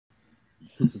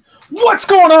What's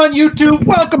going on, YouTube?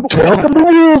 Welcome to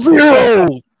Rule Zero.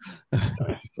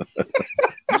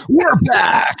 We're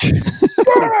back.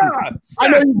 I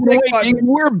know you've been waiting.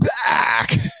 We're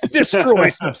back. Destroy,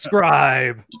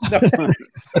 subscribe.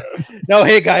 No,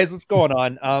 hey guys, what's going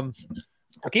on? I'll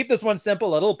keep this one simple,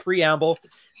 a little preamble.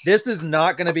 This is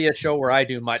not going to be a show where I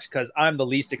do much because I'm the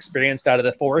least experienced out of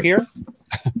the four here.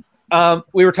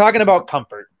 We were talking about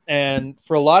comfort. And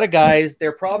for a lot of guys,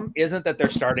 their problem isn't that they're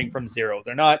starting from zero.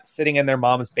 They're not sitting in their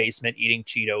mom's basement eating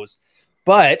Cheetos,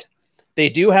 but they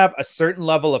do have a certain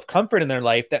level of comfort in their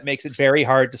life that makes it very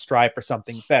hard to strive for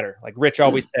something better. Like Rich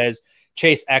always says,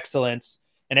 chase excellence,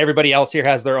 and everybody else here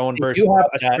has their own version of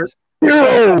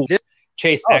that.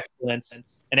 Chase excellence,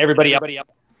 and everybody else.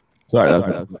 Sorry,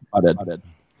 I did.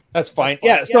 That's fine.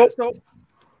 Yeah, so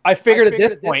I figured at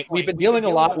this point, we've been dealing a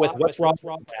lot with what's wrong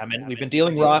with famine. We've been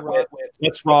dealing a lot with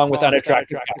what's wrong with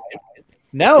unattractive guys.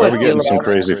 Now let's we're getting some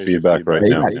crazy feedback right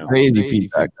now. Crazy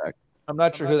feedback. I'm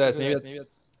not sure who that is. Maybe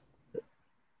it's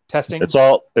testing. It's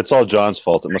all John's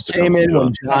fault. It must have came in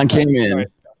when John came in.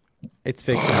 It's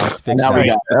fixed now. It's fixed now. We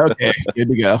got it. Okay, good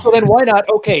to go. So then why not?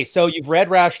 Okay, so you've read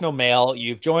Rational Mail.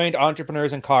 You've joined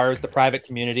Entrepreneurs in Cars, the private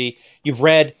community. You've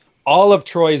read all of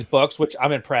Troy's books, which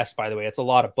I'm impressed, by the way. It's a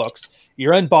lot of books.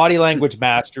 You're in Body Language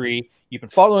Mastery. You've been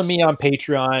following me on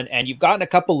Patreon, and you've gotten a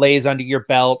couple lays under your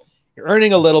belt. You're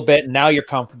earning a little bit, and now you're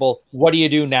comfortable. What do you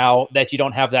do now that you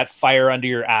don't have that fire under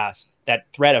your ass, that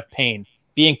threat of pain,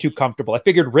 being too comfortable? I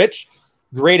figured Rich,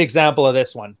 great example of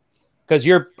this one, because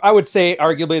you're, I would say,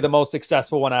 arguably the most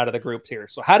successful one out of the group here.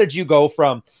 So how did you go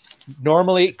from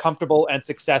normally comfortable and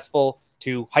successful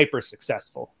to hyper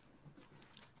successful?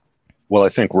 Well, I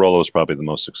think Rollo's probably the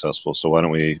most successful, so why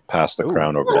don't we pass the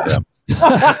crown over to him?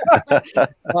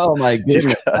 Oh my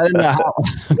goodness! I didn't know how.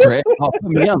 Great, I'll put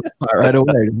me on the spot right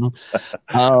away.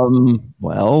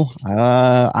 Well,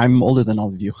 I'm older than all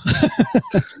of you.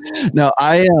 No,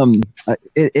 I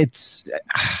it's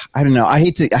I don't know. I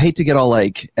hate to get all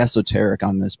like esoteric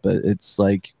on this, but it's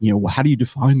like, you know, how do you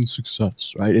define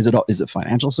success, right? Is it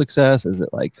financial success? Is it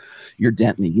like your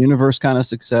dent in the universe kind of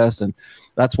success? And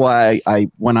that's why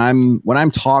when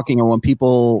I'm talking, or when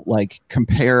people like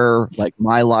compare like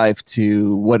my life to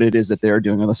what it is that they're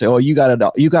doing, and they'll say, "Oh, you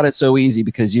got it so easy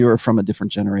because you are from a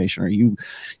different generation, or you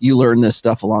learned this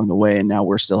stuff along the way, and now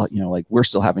we're still, you know, like we're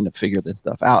still having to figure this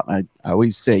stuff out." And I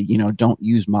always say, you know, don't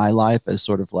use my life as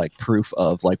sort of like proof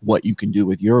of like what you can do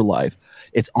with your life.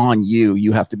 It's on you.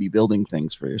 You have to be building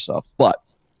things for yourself. But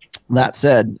that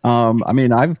said, I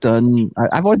mean, I've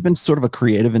always been sort of a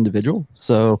creative individual,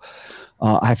 so.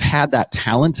 I've had that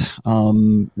talent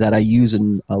that I use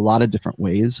in a lot of different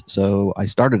ways. So I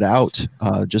started out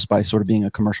just by sort of being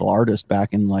a commercial artist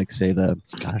back in like, say, the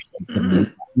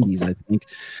 90s, I think.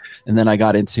 And then I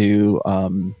got into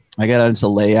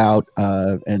layout,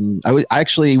 and I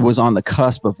actually was on the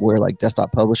cusp of where like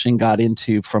desktop publishing got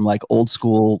into, from like old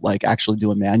school, like actually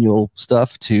doing manual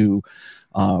stuff to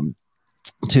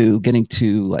getting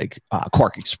to like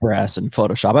Quark Express and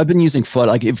Photoshop. I've been using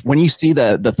when you see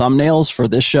the thumbnails for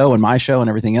this show and my show and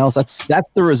everything else, that's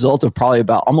the result of probably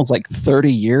about almost like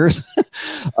 30 years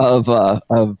of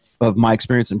my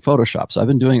experience in Photoshop. So I've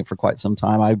been doing it for quite some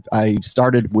time. I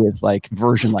started with like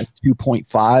version like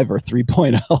 2.5 or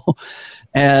 3.0,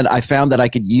 and I found that I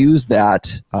could use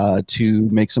that to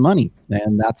make some money.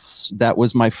 And that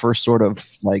was my first sort of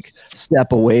like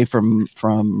step away from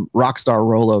Rockstar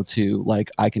Rollo to like,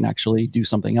 I can actually do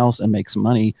something else and make some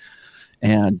money.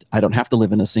 And I don't have to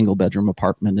live in a single bedroom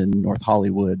apartment in North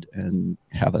Hollywood and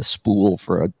have a spool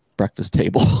for a breakfast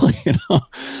table, you know?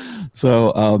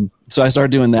 So I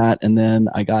started doing that. And then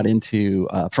I got into,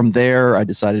 from there, I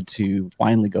decided to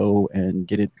finally go and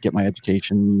get my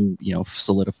education, you know,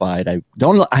 solidified.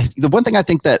 The one thing I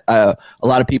think that a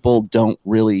lot of people don't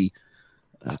really,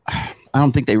 I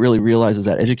don't think they really realize is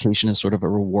that education is sort of a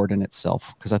reward in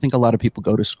itself. Because I think a lot of people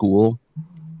go to school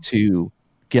to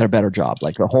get a better job.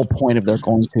 Like the whole point of they're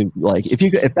going to, like,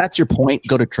 if that's your point,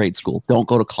 go to trade school. Don't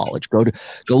go to college. Go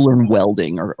learn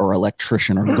welding or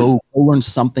electrician, or go learn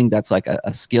something that's like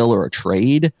a skill or a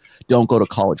trade. Don't go to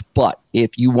college. But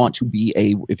if you want to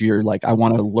if you're like, I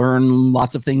want to learn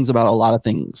lots of things about a lot of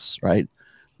things, right?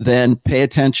 Then pay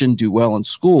attention, do well in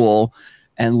school,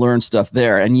 and learn stuff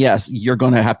there. And yes, you're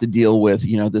going to have to deal with,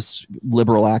 you know, this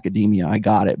liberal academia. I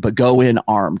got it. But go in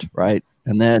armed, right?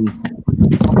 And then,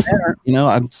 you know,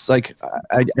 I'm just like,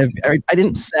 I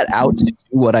didn't set out to do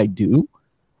what I do,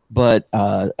 but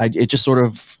it just sort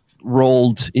of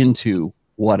rolled into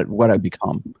what I've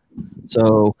become.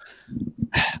 So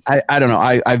I don't know.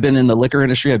 I've been in the liquor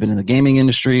industry. I've been in the gaming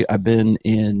industry. I've been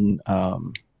in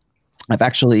I've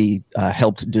actually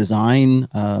helped design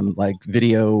like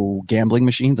video gambling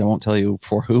machines. I won't tell you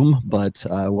for whom, but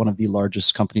one of the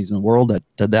largest companies in the world that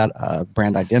did that.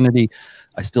 Brand Identity.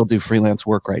 I still do freelance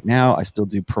work right now. I still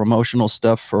do promotional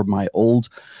stuff for my old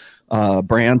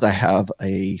brands. I have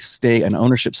an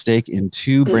ownership stake in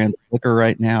 2 brands of liquor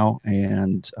right now,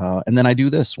 and then I do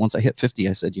this. Once I hit 50,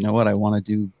 I said, you know what, I want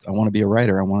to be a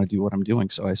writer. I want to do what I'm doing.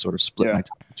 So I sort of split my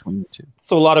time between the 2.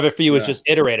 So a lot of it for you was just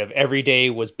iterative. Every day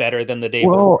was better than the day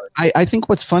before. I think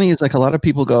what's funny is like a lot of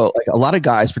people go, like a lot of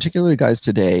guys, particularly guys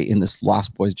today in this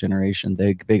Lost Boys generation,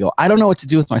 they go, I don't know what to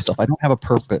do with myself. I don't have a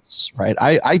purpose, right?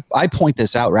 I point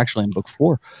this out. We're actually in book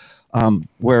 4.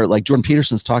 Where like Jordan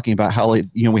Peterson's talking about how, like,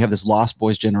 you know, we have this Lost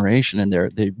Boys generation, and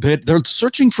they're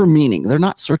searching for meaning. They're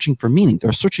not searching for meaning.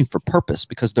 They're searching for purpose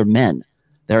because they're men.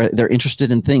 They're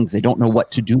interested in things. They don't know what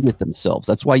to do with themselves.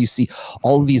 That's why you see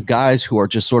all of these guys who are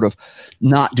just sort of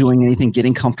not doing anything,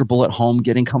 getting comfortable at home,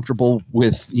 getting comfortable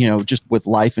with, you know, just with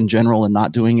life in general, and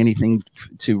not doing anything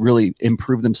to really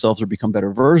improve themselves or become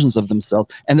better versions of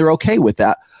themselves. And they're okay with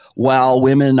that, while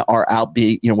women are out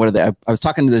being, you know, what are they? I was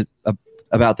talking to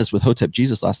about this with Hotep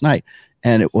Jesus last night,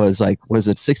 and it was like, was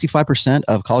it 65%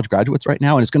 of college graduates right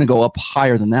now? And it's going to go up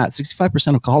higher than that.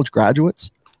 65% of college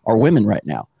graduates are women right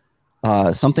now.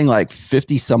 Something like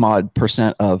 50 some odd %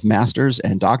 of masters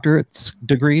and doctorate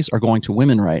degrees are going to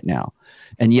women right now.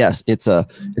 And yes, it's a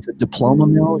diploma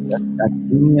mill. Yes, it's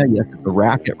academia. Yes, it's a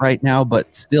racket right now,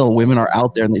 but still women are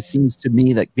out there, and it seems to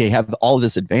me that they have all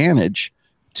this advantage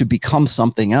to become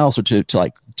something else, or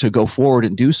to go forward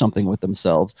and do something with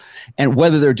themselves. And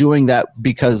whether they're doing that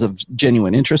because of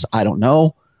genuine interest, I don't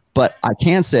know. But I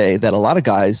can say that a lot of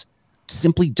guys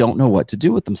simply don't know what to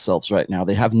do with themselves right now.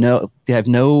 They have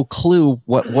no clue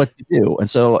what to do. And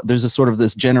so there's a sort of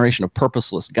this generation of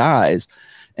purposeless guys.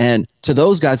 And to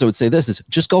those guys, I would say this is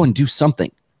just go and do something.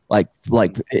 Like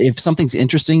if something's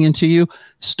interesting to you,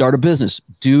 start a business,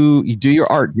 do your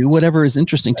art, do whatever is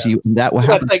interesting to you. And that will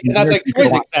happen. That's like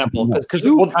Troy's example, because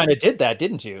you kind of did that,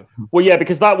 didn't you? Well, yeah,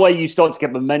 because that way you start to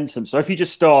get momentum. So if you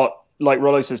just start, like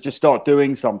Rollo says, just start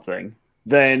doing something,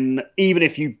 then even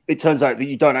if it turns out that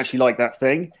you don't actually like that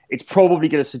thing, it's probably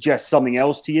going to suggest something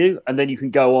else to you, and then you can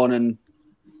go on and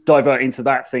divert into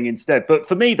that thing instead. But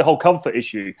for me, the whole comfort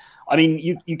issue, I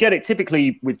mean, you get it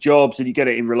typically with jobs, and you get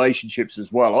it in relationships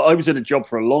as well. I was in a job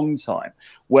for a long time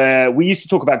where we used to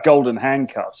talk about golden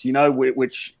handcuffs, you know,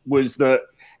 which was that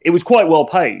it was quite well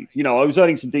paid. You know, I was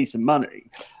earning some decent money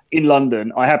in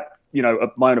London. I had, you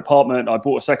know, my own apartment. I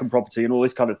bought a second property and all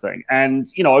this kind of thing. And,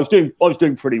 you know, I was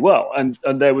doing pretty well. And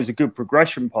there was a good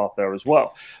progression path there as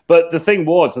well. But the thing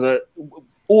was that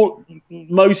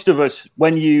most of us,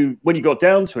 when you got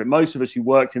down to it, most of us who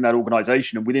worked in that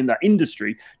organization and within that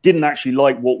industry didn't actually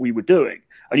like what we were doing.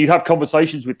 And you'd have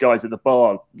conversations with guys at the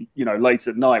bar, you know, late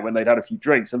at night when they'd had a few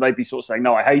drinks, and they'd be sort of saying,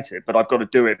 no, I hate it, but I've got to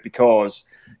do it because,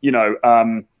 you know,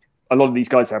 a lot of these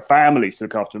guys have families to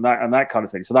look after, and that kind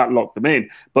of thing. So that locked them in.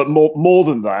 But more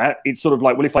than that, it's sort of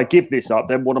like, well, if I give this up,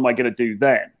 then what am I going to do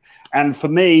then? And for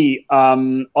me,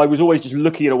 I was always just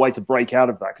looking at a way to break out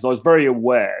of that, because I was very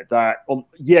aware that,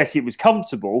 yes, it was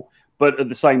comfortable, but at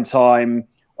the same time,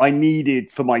 I needed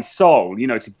for my soul, you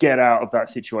know, to get out of that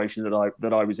situation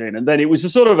that I was in. And then it was a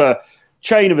sort of a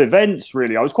chain of events,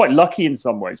 really. I was quite lucky in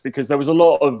some ways, because there was a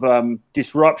lot of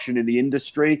disruption in the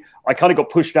industry. I kind of got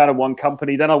pushed out of one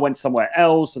company, then I went somewhere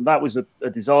else, and that was a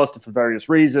disaster for various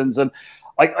reasons. And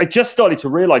I just started to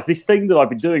realize this thing that I've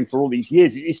been doing for all these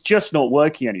years, it's just not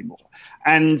working anymore.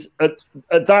 And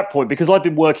at that point, because I've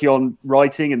been working on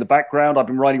writing in the background, I've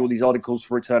been writing all these articles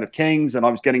for Return of Kings, and I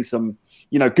was getting some,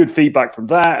 you know, good feedback from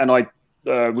that. And I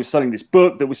was selling this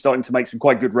book that was starting to make some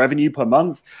quite good revenue per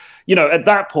month. You know, at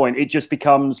that point, it just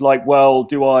becomes like, well,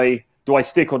 do I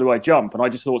stick or do I jump? And I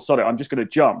just thought, sorry, I'm just going to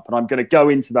jump, and I'm going to go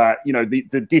into that, you know,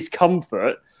 the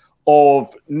discomfort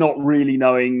of not really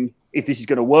knowing if this is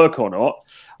going to work or not.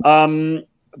 And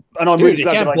I'm Dude, really you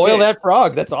glad can't that boil that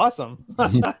frog. That's awesome.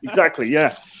 Exactly,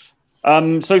 yeah.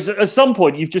 So at some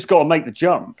point, you've just got to make the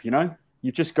jump. You know,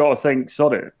 you've just got to think,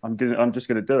 sod it. I'm just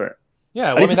going to do it.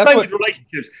 Yeah, well, it's the same with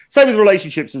relationships. Same with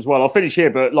relationships as well. I'll finish here,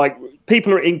 but like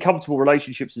people are in comfortable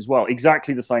relationships as well.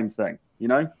 Exactly the same thing, you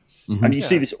know. And you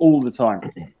see this all the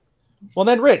time. Well,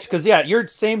 then, Rich, because you're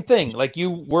same thing. Like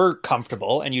you were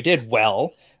comfortable and you did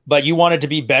well, but you wanted to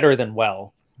be better than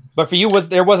well. But for you,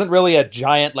 there wasn't really a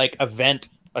giant like event,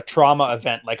 a trauma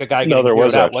event, like a guy getting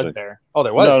zeroed out, was there? Oh,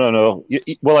 there was. No.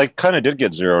 Well, I kind of did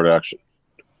get zeroed, actually.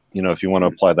 You know, if you want to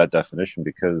apply that definition,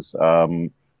 because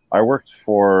I worked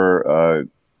for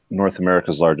North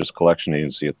America's largest collection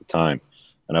agency at the time,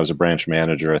 and I was a branch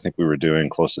manager. I think we were doing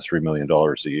close to $3 million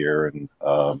a year in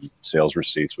sales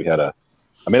receipts. We had a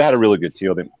I mean, I had a really good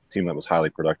team that was highly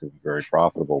productive and very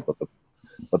profitable.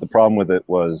 But the problem with it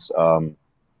was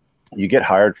you get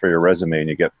hired for your resume and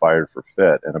you get fired for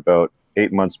fit. And about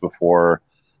 8 months before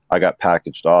I got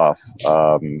packaged off,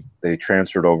 they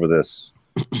transferred over this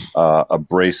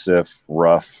abrasive,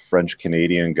 rough French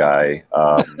Canadian guy.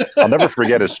 I'll never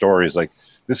forget his stories. Like,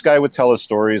 this guy would tell us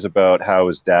stories about how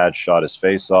his dad shot his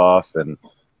face off, and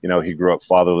he grew up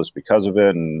fatherless because of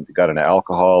it, and got into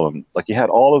alcohol, and like he had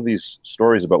all of these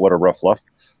stories about what a rough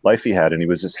life he had, and he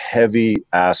was this heavy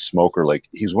ass smoker. Like,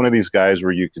 he's one of these guys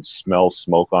where you could smell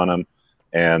smoke on him,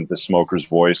 and the smoker's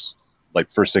voice, like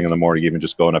first thing in the morning, even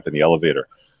just going up in the elevator.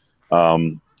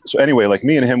 So anyway, like,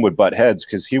 me and him would butt heads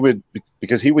because he would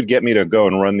get me to go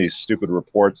and run these stupid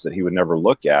reports that he would never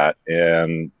look at,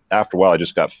 and after a while I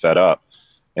just got fed up.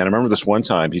 And I remember this one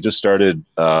time he just started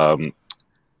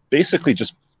basically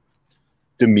just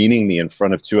demeaning me in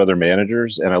front of 2 other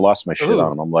managers, and I lost my shit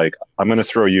on him. I'm like, I'm going to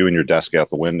throw you and your desk out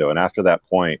the window. And after that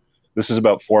point, this is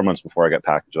about 4 months before I got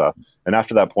packaged off. And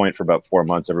after that point, for about 4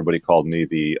 months, everybody called me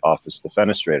the office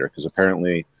defenestrator, because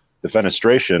apparently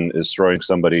defenestration is throwing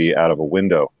somebody out of a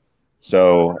window.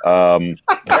 So I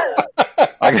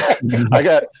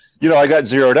got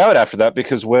zeroed out after that,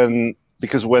 because when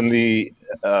the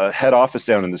head office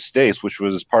down in the States, which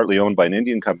was partly owned by an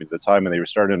Indian company at the time, and they were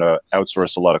starting to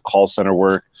outsource a lot of call center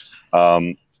work,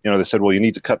 they said, well, you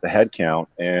need to cut the head count,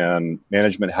 and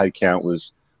management head count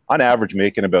was on average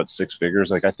making about 6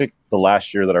 figures. Like, I think the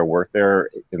last year that I worked there,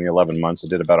 in the 11 months, I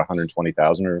did about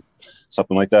 120,000 or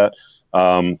something like that.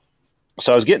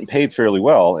 So I was getting paid fairly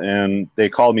well, and they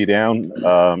called me down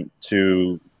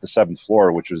to the 7th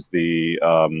floor, which was the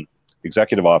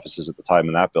executive offices at the time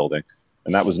in that building.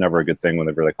 And that was never a good thing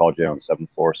whenever they called you on the 7th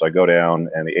floor. So I go down,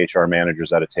 and the HR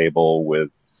manager's at a table with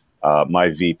my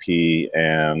VP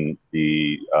and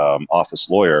the office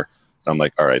lawyer. And I'm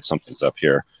like, all right, something's up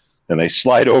here. And they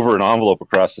slide over an envelope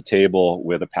across the table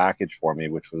with a package for me,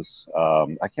 which was,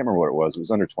 I can't remember what it was. It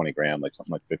was under 20 grand, like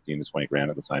something like 15 to 20 grand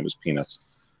at the time. It was peanuts.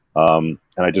 And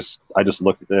I just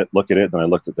looked at it, and I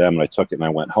looked at them, and I took it, and I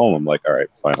went home. I'm like, all right,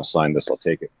 fine, I'll sign this. I'll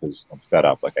take it, because I'm fed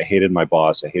up. Like, I hated my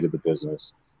boss. I hated the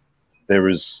business. There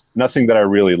was nothing that I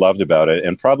really loved about it.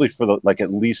 And probably for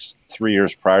at least 3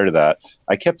 years prior to that,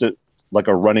 I kept it like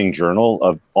a running journal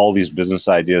of all these business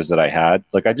ideas that I had.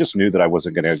 Like, I just knew that I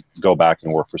wasn't going to go back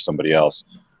and work for somebody else.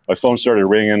 My phone started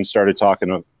ringing, started talking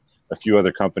to a few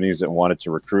other companies that wanted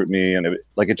to recruit me. And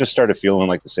it just started feeling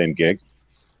like the same gig,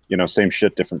 same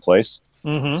shit, different place.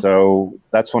 Mm-hmm. So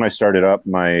that's when I started up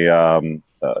my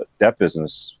debt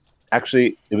business.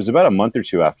 Actually, it was about a month or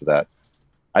two after that.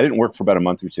 I didn't work for about a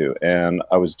month or two, and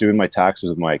I was doing my taxes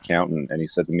with my accountant, and he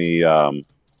said to me, I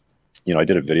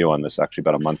did a video on this actually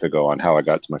about a month ago on how I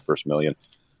got to my first million.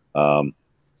 No,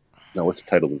 what's the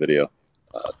title of the video?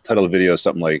 Title of the video is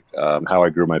something like how I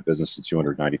grew my business to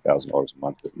 $290,000 a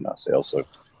month in sales. So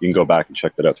you can go back and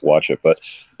check that out to watch it. But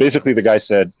basically, the guy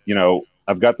said,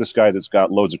 I've got this guy that's got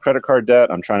loads of credit card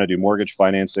debt. I'm trying to do mortgage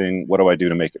financing. What do I do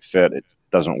to make it fit? It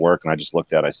doesn't work. And I just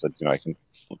looked at it. I said, I can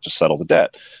just settle the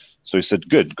debt. So he said,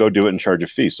 good, go do it and charge a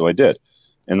fee. So I did.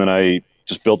 And then I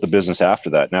just built the business after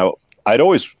that. Now, I'd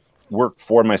always worked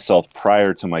for myself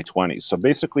prior to my 20s. So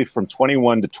basically from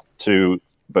 21 to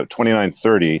about 29,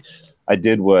 30, I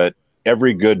did what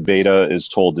every good beta is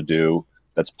told to do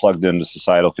that's plugged into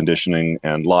societal conditioning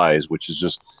and lies, which is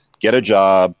just get a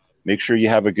job, make sure you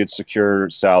have a good secure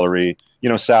salary,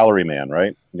 salary man,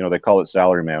 right? They call it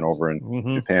salary man over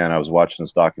in Japan. I was watching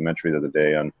this documentary the other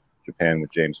day on Japan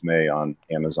with James May on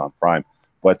Amazon Prime.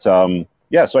 But so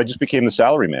I just became the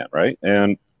salary man, right?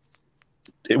 And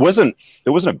it wasn't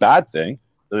a bad thing.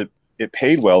 It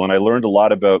paid well, and I learned a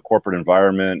lot about corporate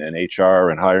environment and HR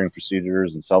and hiring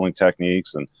procedures and selling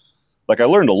techniques, and I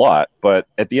learned a lot. But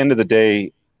at the end of the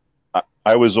day,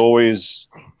 I was always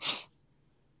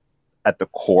at the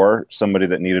core somebody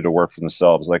that needed to work for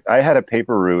themselves. Like, I had a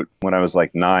paper route when I was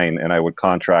like 9, and I would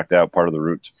contract out part of the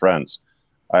route to friends.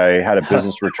 I had a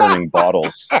business returning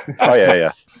bottles. Oh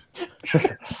yeah.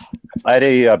 I had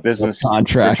a business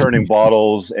returning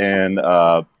bottles and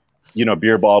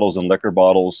beer bottles and liquor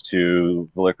bottles to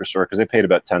the liquor store, because they paid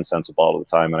about 10 cents a bottle at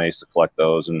the time, and I used to collect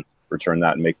those and return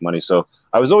that and make money. So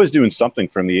I was always doing something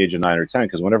from the age of 9 or 10,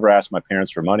 because whenever I asked my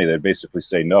parents for money, they'd basically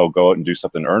say no, go out and do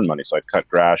something to earn money. So I'd cut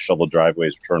grass, shovel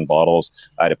driveways, return bottles.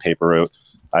 I had a paper route.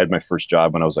 I had my first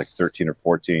job when I was like 13 or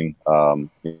 14,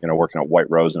 working at White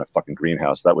Rose in a fucking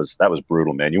greenhouse. That was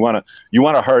brutal, man. You want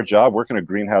a hard job, working a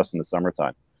greenhouse in the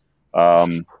summertime.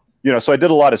 So I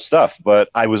did a lot of stuff, but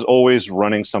I was always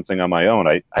running something on my own.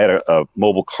 I had a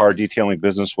mobile car detailing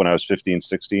business when I was 15,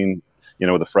 16,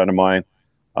 with a friend of mine.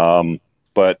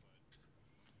 But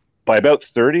by about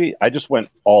 30, I just went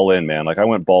all in, man. Like I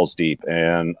went balls deep,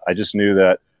 and I just knew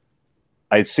that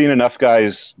I'd seen enough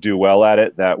guys do well at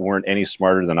it that weren't any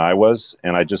smarter than I was,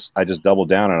 and I just doubled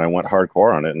down and I went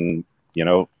hardcore on it. And you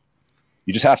know,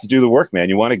 you just have to do the work, man.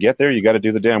 You want to get there, you got to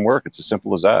do the damn work. It's as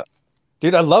simple as that.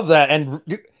 Dude, I love that. And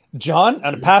John,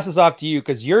 I'm gonna pass this off to you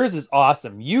because yours is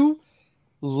awesome. You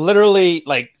literally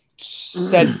like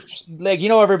said, like, you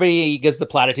know, everybody gives the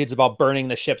platitudes about burning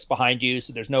the ships behind you,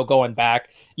 so there's no going back.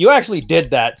 You actually did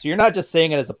that, so you're not just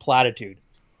saying it as a platitude.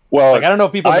 Well, like, I don't know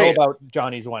if people know about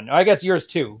Johnny's one. I guess yours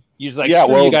too. You're just like, yeah,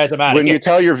 well, you guys, I'm out. When you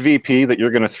tell your VP that you're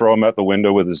going to throw him out the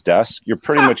window with his desk, you're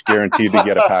pretty much guaranteed to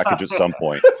get a package at some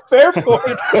point. Fair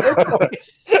point. Fair point.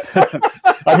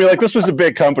 I mean, like, this was a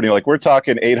big company. Like, we're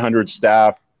talking 800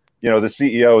 staff. You know, the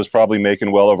CEO is probably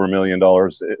making well over $1 million.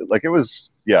 Like, it was,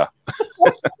 yeah.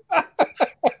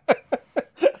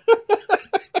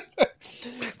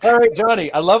 All right,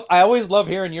 Johnny. I always love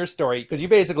hearing your story because you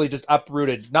basically just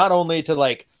uprooted not only to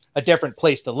like a different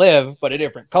place to live, but a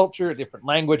different culture, a different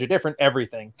language, a different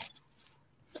everything.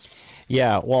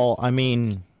 Yeah, well, I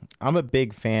mean, I'm a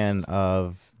big fan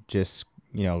of just,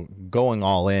 you know, going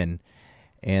all in.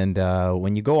 And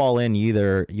when you go all in,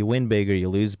 either you win big or you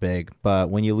lose big.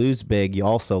 But when you lose big, you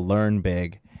also learn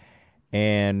big.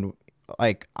 And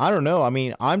like, I don't know. I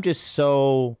mean, I'm just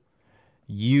so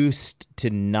used to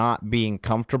not being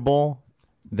comfortable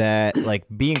that like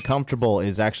being comfortable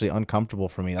is actually uncomfortable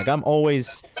for me. Like I'm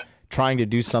always trying to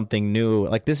do something new.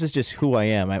 Like this is just who I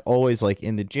am. I'm always like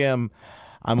in the gym.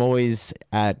 I'm always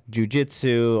at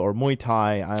jiu-jitsu or Muay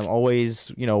Thai. I'm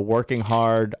always, you know, working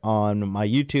hard on my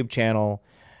YouTube channel.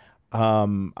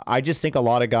 I just think a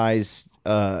lot of guys,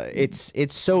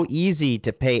 it's so easy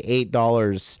to pay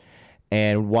 $8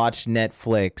 and watch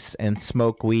Netflix and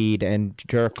smoke weed and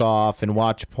jerk off and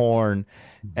watch porn,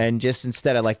 and just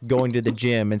instead of like going to the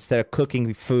gym, instead of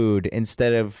cooking food,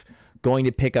 instead of going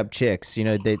to pick up chicks, you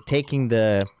know, they're taking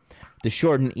the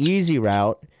short and easy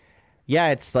route. Yeah,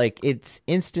 it's like it's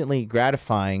instantly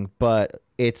gratifying, but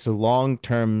it's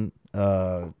long-term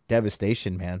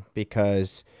devastation, man,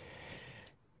 because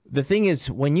the thing is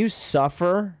when you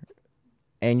suffer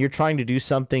and you're trying to do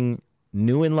something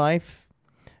new in life,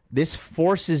 this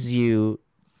forces you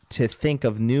to think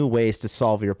of new ways to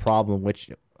solve your problem, which,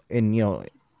 in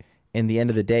the end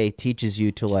of the day, teaches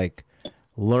you to like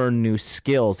learn new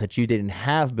skills that you didn't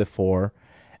have before,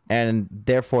 and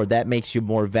therefore that makes you a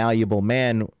more valuable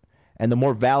man. And the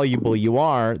more valuable you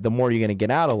are, the more you're going to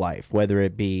get out of life, whether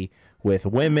it be with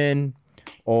women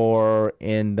or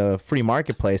in the free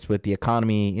marketplace with the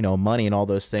economy, you know, money and all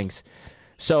those things.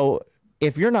 So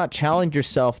if you're not challenging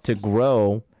yourself to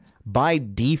grow, by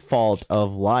default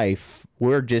of life,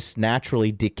 we're just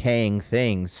naturally decaying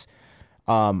things.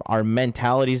 Our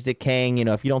mentality is decaying. You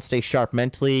know, if you don't stay sharp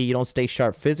mentally, you don't stay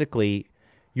sharp physically,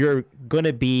 you're going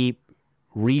to be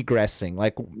regressing.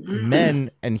 Like men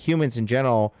and humans in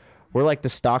general, we're like the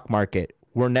stock market.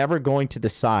 We're never going to the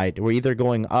side. We're either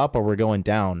going up or we're going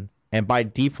down. And by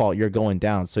default, you're going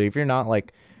down. So if you're not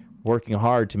like working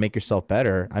hard to make yourself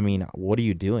better, I mean, what are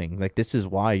you doing? Like, this is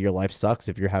why your life sucks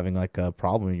if you're having like a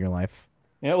problem in your life.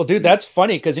 Yeah, well, dude, that's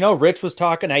funny because, you know, Rich was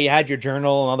talking how you had your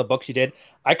journal and all the books you did.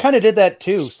 I kind of did that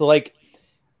too. So like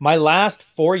my last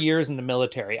 4 years in the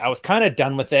military, I was kind of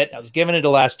done with it. I was giving it a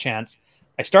last chance.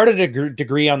 I started a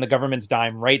degree on the government's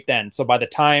dime right then. So by the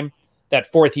time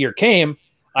that fourth year came,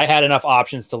 I had enough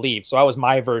options to leave. So I was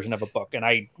my version of a book, and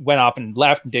I went off and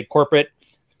left and did corporate.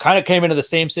 Kind of came into the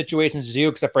same situations as you,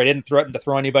 except for I didn't threaten to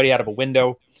throw anybody out of a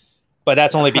window. But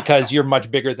that's only because you're much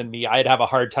bigger than me. I'd have a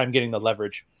hard time getting the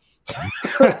leverage.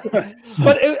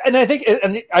 And I think,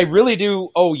 and I really do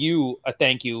owe you a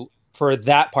thank you for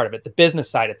that part of it, the business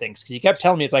side of things. Because you kept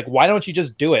telling me, it's like, why don't you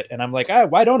just do it? And I'm like,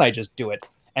 why don't I just do it?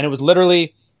 And it was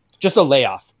literally just a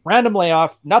layoff, random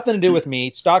layoff, nothing to do with me.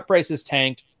 Stock prices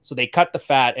tanked, so they cut the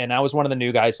fat, and I was one of the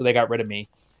new guys, so they got rid of me.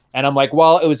 And I'm like,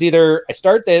 well, it was either I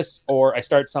start this or I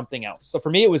start something else. So for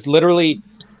me, it was literally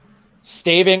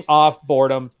staving off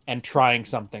boredom and trying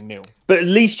something new. But at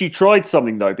least you tried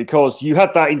something, though, because you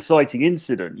had that inciting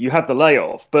incident. You had the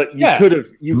layoff, but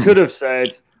you could have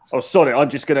said, "Oh, sorry, I'm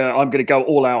gonna go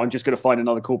all out. I'm just gonna find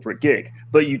another corporate gig."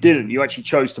 But you didn't. You actually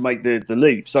chose to make the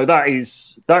leap. So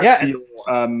that's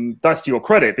to your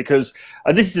credit, because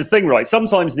this is the thing, right?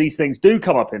 Sometimes these things do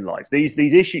come up in life. These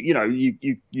issues, you know, you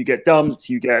get dumped,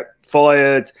 you get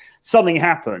fired, something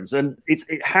happens, and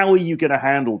how are you going to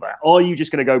handle that? Are you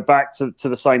just going to go back to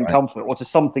the same comfort or to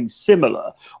something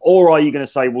similar, or are you going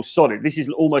to say, well, sorry, this is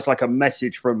almost like a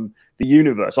message from the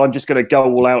universe. I'm just going to go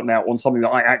all out now on something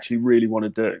that I actually really want to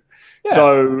do. Yeah.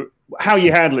 So how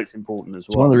you handle it's important as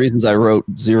It's one of well. the reasons I wrote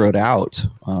Zeroed Out,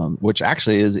 which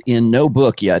actually is in no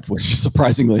book yet, which is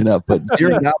surprisingly enough. But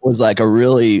Zeroed Out was like a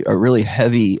really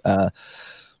heavy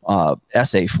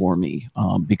essay for me,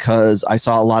 because I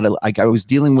saw a lot of, like, I was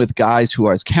dealing with guys who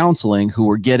I was counseling who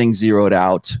were getting zeroed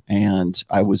out, and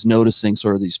I was noticing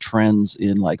sort of these trends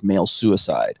in like male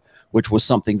suicide, which was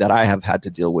something that I have had to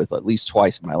deal with at least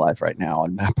twice in my life right now,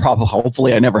 and probably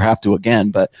hopefully I never have to again.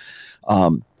 But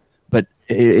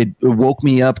it woke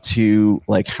me up to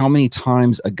like how many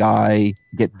times a guy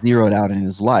gets zeroed out in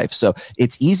his life. So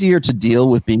it's easier to deal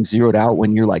with being zeroed out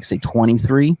when you're like, say,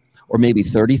 23 or maybe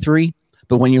 33.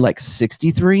 But when you're like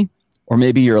 63 or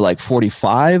maybe you're like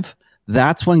 45,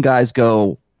 that's when guys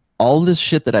go, all this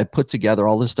shit that I put together,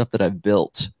 all this stuff that I've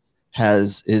built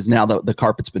is now the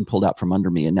carpet's been pulled out from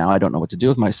under me, and now I don't know what to do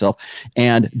with myself.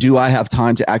 And do I have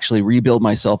time to actually rebuild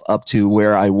myself up to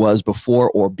where I was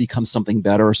before, or become something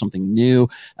better or something new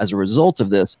as a result of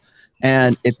this?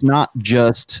 And it's not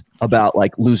just about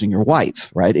like losing your wife,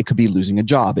 right? It could be losing a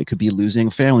job. It could be losing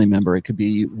a family member. It could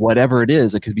be whatever it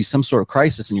is. It could be some sort of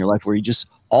crisis in your life where you just,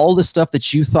 all the stuff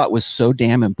that you thought was so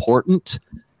damn important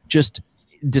just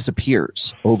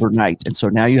disappears overnight. And so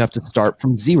now you have to start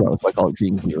from zero. It's like all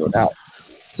being zeroed out.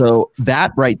 So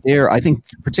that right there, I think,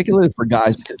 particularly for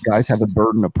guys, because guys have a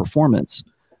burden of performance.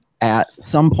 At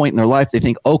some point in their life, they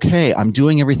think, okay, I'm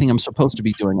doing everything I'm supposed to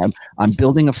be doing. I'm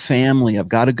building a family. I've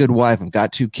got a good wife. I've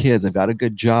got 2 kids. I've got a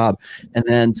good job. And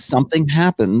then something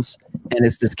happens, and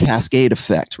it's this cascade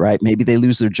effect, right? Maybe they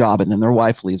lose their job, and then their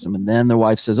wife leaves them. And then their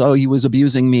wife says, oh, he was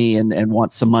abusing me, and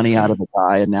wants some money out of the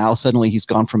guy. And now suddenly he's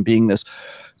gone from being this,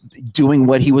 doing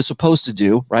what he was supposed to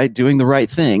do, right? Doing the right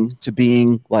thing, to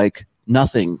being like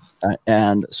nothing.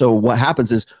 And so what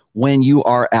happens is, when you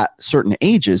are at certain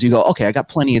ages, you go, okay, I got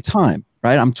plenty of time,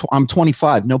 right? I'm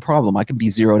 25, no problem. I can be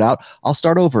zeroed out. I'll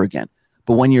start over again.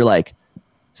 But when you're like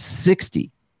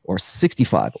 60 or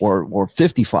 65 or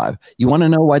 55, you want to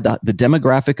know why the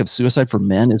demographic of suicide for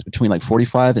men is between like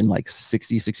 45 and like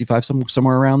 60, 65,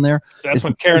 somewhere around there. So that's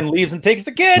when Karen leaves and takes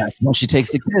the kids. When she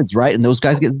takes the kids, right? And those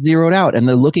guys get zeroed out, and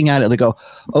they're looking at it. They go,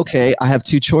 okay, I have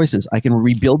 2 choices. I can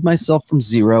rebuild myself from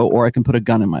zero, or I can put a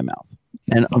gun in my mouth.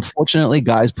 And unfortunately,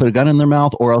 guys put a gun in their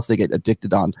mouth, or else they get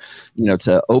addicted on,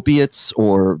 to opiates,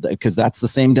 or because that's the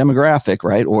same demographic,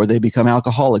 right? Or they become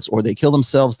alcoholics, or they kill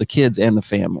themselves, the kids, and the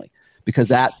family, because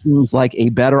that seems like a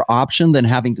better option than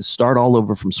having to start all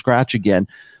over from scratch again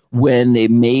when they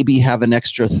maybe have an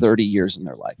extra 30 years in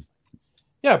their life.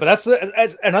 Yeah, but that's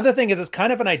another thing is it's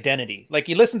kind of an identity. Like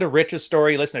you listen to Rich's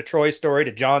story, you listen to Troy's story,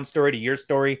 to John's story, to your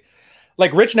story.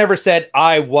 Like Rich never said,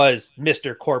 I was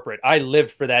Mr. Corporate. I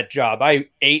lived for that job. I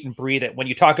ate and breathed it. When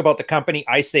you talk about the company,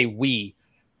 I say we,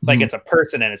 like it's a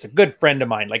person and it's a good friend of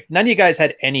mine. Like none of you guys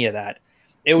had any of that.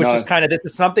 It was just kind of, this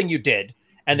is something you did.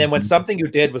 And then when something you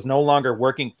did was no longer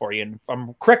working for you,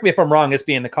 and correct me if I'm wrong, this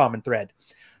being the common thread,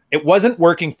 it wasn't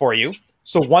working for you.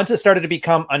 So once it started to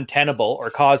become untenable or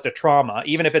caused a trauma,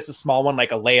 even if it's a small one,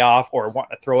 like a layoff or want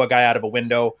to throw a guy out of a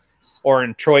window, or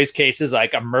in Troy's cases,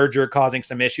 like a merger causing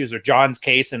some issues, or John's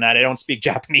case in that I don't speak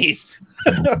Japanese.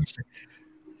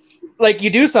 Like you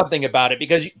do something about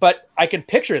it but I can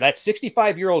picture that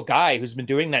 65-year-old guy who's been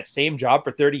doing that same job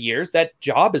for 30 years. That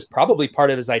job is probably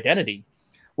part of his identity.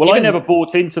 Well, I never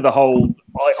bought into the whole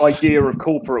idea of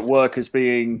corporate work as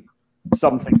being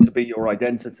something to be your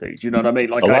identity. Do you know what I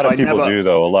mean? Like a lot of people do,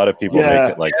 though. A lot of people make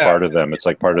it like part of them. It's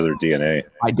like part of their DNA.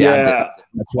 I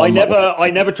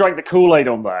never drank the Kool-Aid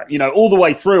on that. All the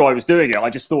way through, I was doing it. I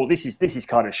just thought this is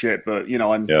kind of shit, but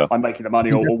I'm making the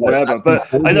money or whatever.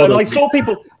 But I saw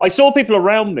people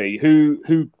around me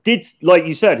who did, like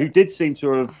you said, who did seem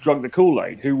to have drunk the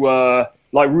Kool-Aid, who were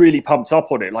like really pumped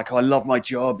up on it. Like, I love my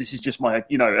job. This is just my,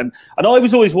 and I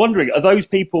was always wondering, are those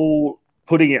people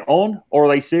putting it on, or are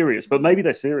they serious? But maybe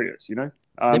they're serious, They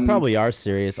probably are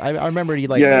serious. I remember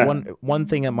one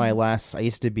thing at my last, I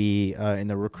used to be in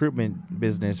the recruitment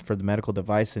business for the medical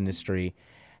device industry.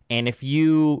 And if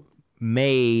you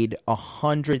made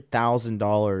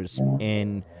 $100,000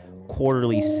 in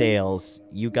quarterly sales,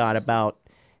 you got about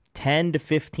 10 to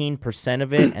 15%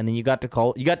 of it, and then you got to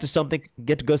go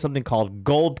something called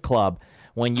Gold Club,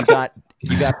 when you got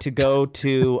to go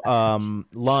to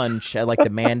lunch at like the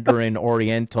Mandarin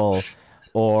Oriental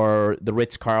or the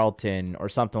Ritz-Carlton or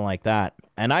something like that.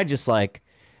 And I just like,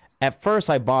 at first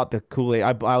I bought the Kool-Aid.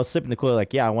 I was sipping the Kool-Aid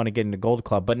like, yeah, I want to get into Gold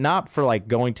Club, but not for like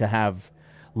going to have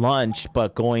lunch,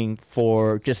 but going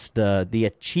for just the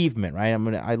achievement, right?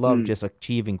 I love just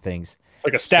achieving things. It's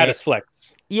like a status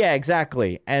flex. Yeah,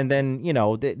 exactly. And then,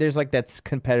 there's like that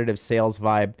competitive sales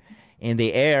vibe in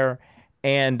the air.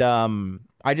 And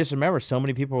I just remember so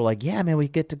many people were like, yeah, man, we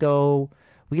get to go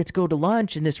we get to go to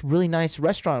lunch in this really nice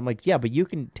restaurant. I'm like, yeah, but you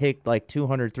can take like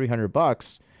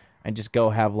 $200-300 and just go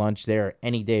have lunch there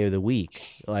any day of the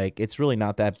week. Like, it's really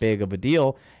not that big of a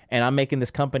deal. And I'm making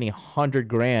this company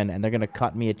 $100,000, and they're gonna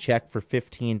cut me a check for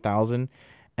 $15,000,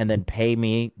 and then pay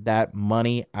me that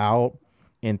money out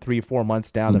in 3-4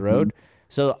 months down the road.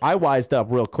 So I wised up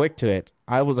real quick to it.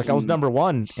 I was number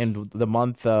one in the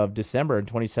month of December in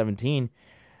 2017.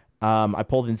 I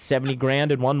pulled in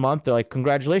 $70,000 in 1 month. They're like,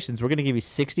 congratulations, we're gonna give you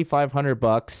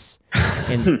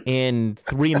 $6,500 in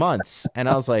 3 months. And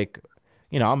I was like,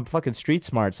 I'm fucking street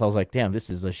smart, so I was like, damn, this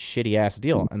is a shitty ass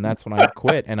deal. And that's when I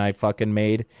quit, and I fucking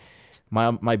made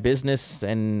my business,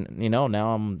 and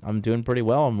now I'm doing pretty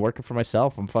well. I'm working for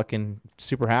myself. I'm fucking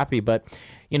super happy. But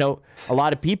a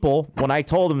lot of people, when I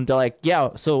told them, they're like, yeah,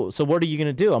 so what are you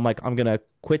gonna do? I'm like, I'm gonna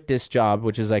quit this job,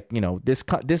 which is like, this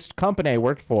company I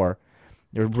worked for,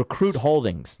 they're Recruit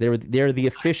Holdings. They're the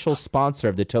official sponsor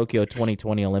of the Tokyo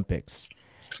 2020 Olympics.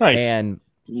 Nice. And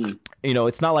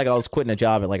it's not like I was quitting a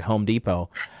job at like Home Depot,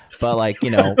 but like,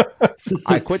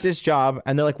 I quit this job,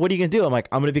 and they're like, what are you gonna do? I'm like,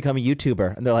 I'm gonna become a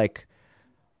YouTuber. And they're like,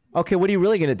 okay, what are you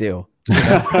really gonna do?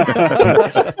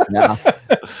 Yeah.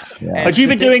 Had you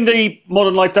been doing the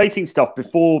modern life dating stuff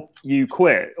before you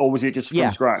quit, or was it just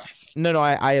from scratch? No,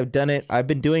 I have done it. I've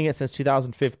been doing it since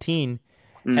 2015.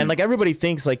 And like, everybody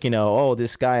thinks like, oh,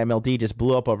 this guy MLD just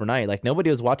blew up overnight. Like,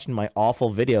 nobody was watching my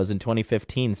awful videos in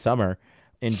 2015 summer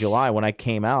in July when I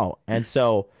came out. And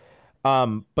so,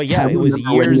 but yeah, it was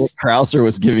years. Nick Krauser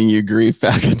was giving you grief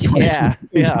back in 2020.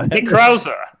 Yeah. Nick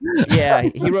Krauser. Yeah,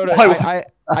 he wrote I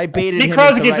baited Nick him.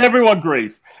 Krauser gives everyone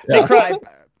grief. Yeah.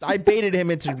 I baited him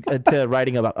into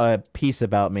writing about a piece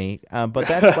about me. But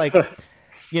that's like,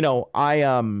 it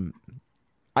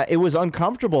was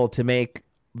uncomfortable to make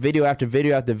video after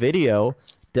video after video.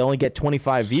 They only get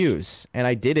 25 views, and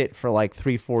I did it for like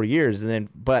 3-4 years,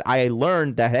 but I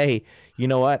learned that, hey, you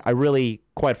know what? I really,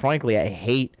 quite frankly, I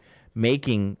hate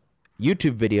making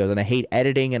YouTube videos, and I hate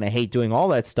editing, and I hate doing all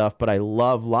that stuff, but I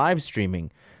love live streaming.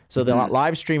 So the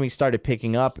live streaming started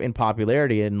picking up in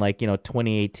popularity in like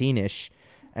 2018-ish,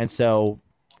 and so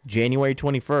January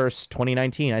 21st,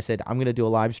 2019, I said, I'm gonna do a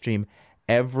live stream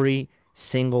every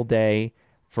single day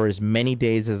for as many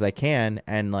days as I can,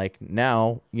 and like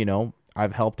now,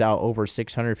 I've helped out over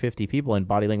 650 people in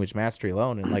body language mastery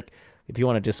alone. And like, if you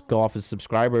want to just go off as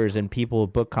subscribers and people who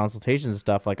book consultations and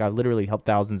stuff, like, I've literally helped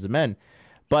thousands of men.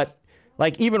 But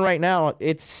like, even right now,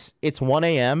 it's 1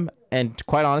 a.m. and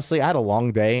quite honestly, I had a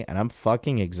long day and I'm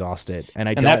fucking exhausted. And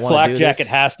don't that want flak to do jacket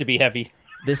this. Has to be heavy.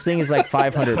 This thing is like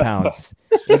 500 pounds.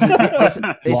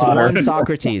 It's one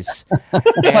Socrates.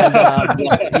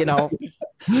 And,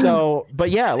 so,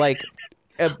 but yeah, like,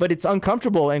 but it's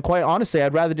uncomfortable, and quite honestly,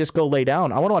 I'd rather just go lay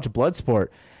down. I want to watch Bloodsport,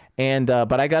 and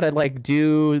but I gotta like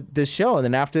do this show, and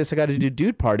then after this, I gotta do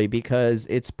Dude Party, because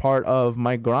it's part of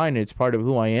my grind, and it's part of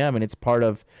who I am, and it's part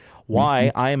of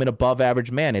why I am an above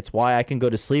average man. It's why I can go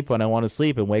to sleep when I want to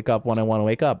sleep and wake up when I want to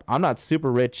wake up. I'm not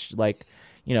super rich like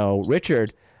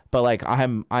Richard, but like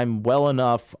I'm well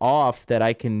enough off that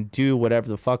I can do whatever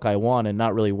the fuck I want and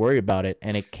not really worry about it.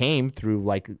 And it came through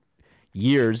like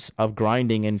years of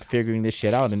grinding and figuring this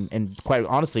shit out, and quite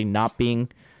honestly not being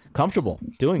comfortable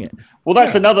doing it. Well,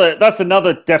 that's another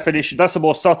definition. That's a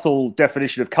more subtle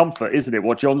definition of comfort, isn't it?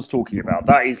 What John's talking about.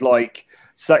 That is like,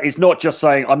 so it's not just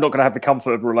saying I'm not going to have the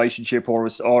comfort of a relationship or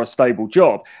a stable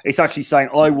job. It's actually saying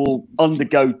I will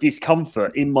undergo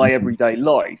discomfort in my everyday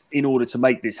life in order to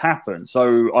make this happen.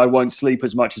 So I won't sleep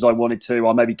as much as I wanted to.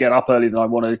 I'll maybe get up earlier than I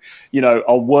want to.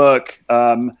 I'll work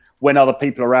when other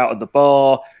people are out at the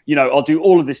bar. I'll do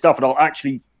all of this stuff, and I'll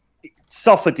actually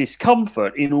suffer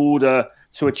discomfort in order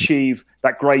to achieve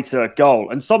that greater goal.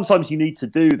 And sometimes you need to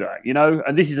do that,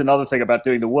 and this is another thing about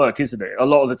doing the work, isn't it? A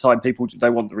lot of the time people, they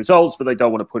want the results, but they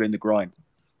don't want to put in the grind.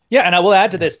 Yeah. And I will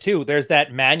add to this too. There's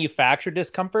that manufactured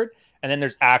discomfort, and then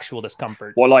there's actual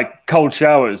discomfort. Well, like cold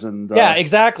showers and yeah,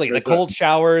 exactly. The cold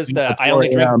showers, I only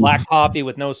drink black coffee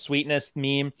with no sweetness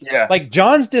meme. Yeah. Like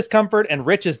John's discomfort and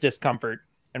Rich's discomfort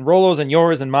and Rolo's and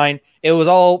yours and mine, it was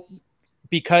all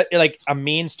because like a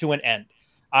means to an end.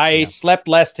 I slept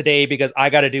less today because I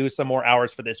got to do some more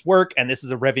hours for this work, and this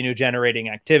is a revenue generating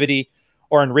activity.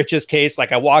 Or in Rich's case,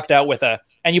 like I walked out with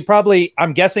and you probably,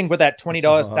 I'm guessing with that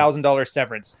 $1,000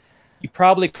 severance, you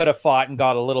probably could have fought and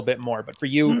got a little bit more. But for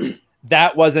you,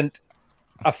 that wasn't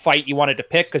a fight you wanted to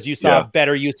pick because you saw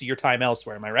better use of your time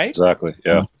elsewhere. Am I right? Exactly.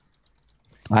 Yeah.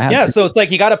 So it's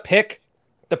like you got to pick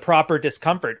the proper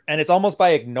discomfort, and it's almost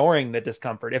by ignoring the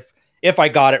discomfort. If I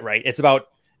got it right, it's about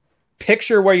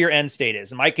picture where your end state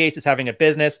is. In my case, it's having a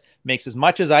business, makes as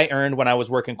much as I earned when I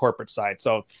was working corporate side.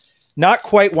 So not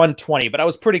quite 120, but I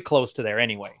was pretty close to there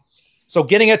anyway. So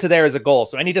getting it to there is a goal.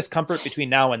 So any discomfort between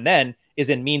now and then is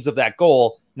in means of that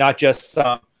goal, not just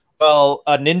well,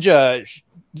 a ninja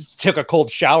took a cold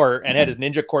shower and had his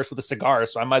ninja course with a cigar,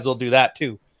 so I might as well do that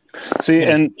too. See,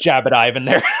 and jab it Ivan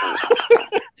there.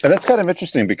 And that's kind of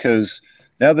interesting because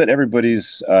now that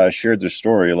everybody's shared their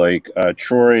story, like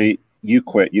Troy, you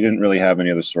quit. You didn't really have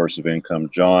any other source of income.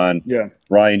 John,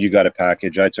 Ryan, you got a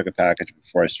package. I took a package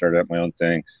before I started up my own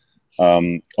thing.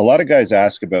 A lot of guys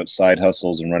ask about side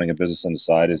hustles and running a business on the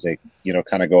side as they,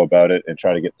 kind of go about it and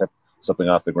try to get something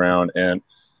off the ground. And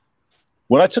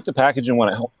when I took the package and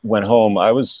went home,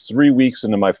 I was 3 weeks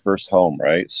into my first home,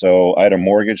 right? So I had a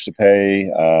mortgage to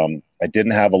pay. I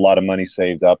didn't have a lot of money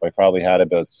saved up. I probably had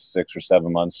about 6 or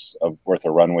 7 months of worth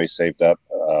of runway saved up,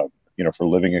 for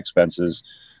living expenses.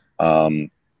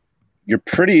 You're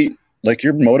pretty,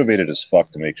 you're motivated as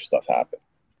fuck to make stuff happen.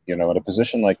 In a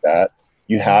position like that,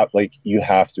 you have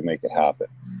to make it happen.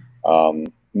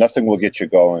 Nothing will get you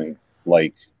going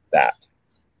like that,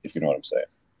 if you know what I'm saying.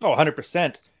 Oh,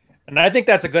 100%. And I think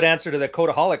that's a good answer to the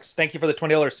Codeaholics. Thank you for the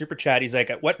 $20 super chat. He's like,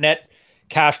 at what net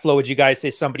cash flow would you guys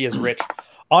say somebody is rich?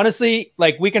 Honestly,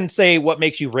 we can say what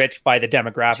makes you rich by the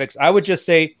demographics. I would just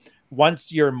say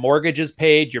once your mortgage is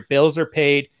paid, your bills are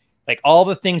paid, all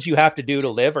the things you have to do to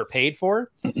live are paid for.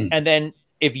 And then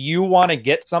if you want to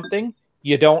get something,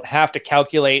 you don't have to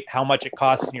calculate how much it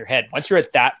costs in your head. Once you're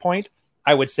at that point,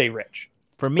 I would say rich.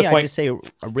 For me, I just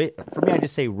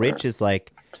say rich is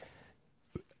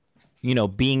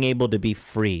being able to be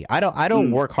free. I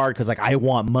don't work hard because I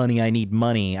want money. I need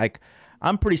money.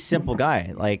 I'm a pretty simple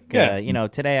guy.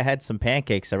 Today I had some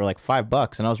pancakes that were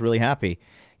 $5 and I was really happy,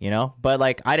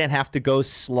 but I didn't have to go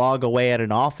slog away at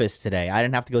an office today. I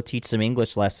didn't have to go teach some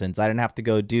English lessons. I didn't have to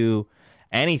go do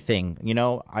anything.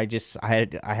 I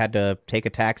had to take a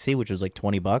taxi, which was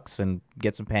 $20 and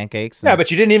get some pancakes. Yeah,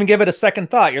 but you didn't even give it a second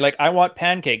thought. You're like, I want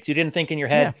pancakes. You didn't think in your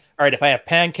head, all right, if I have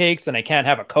pancakes, then I can't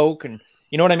have a Coke. And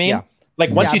you know what I mean? Yeah.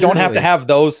 Once you don't have to have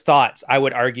those thoughts, I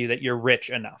would argue that you're rich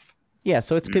enough. Yeah,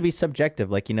 so it could be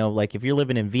subjective. If you're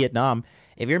living in Vietnam,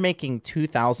 if you're making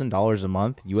 $2,000 a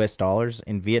month, US dollars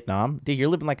in Vietnam, dude, you're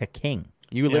living like a king.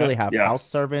 You literally have house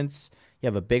servants. You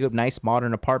have a big, nice,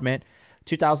 modern apartment.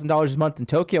 $2,000 a month in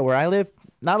Tokyo, where I live,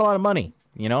 not a lot of money.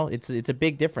 It's a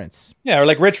big difference. Yeah,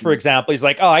 or Rich, for example, he's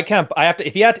like, oh, I can't. I have to.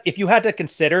 If you had to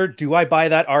consider, do I buy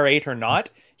that R8 or not?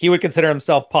 He would consider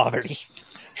himself poverty.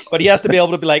 But he has to be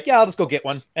able to be like, yeah, I'll just go get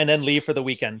one and then leave for the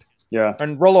weekend. Yeah.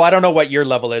 And Rollo, I don't know what your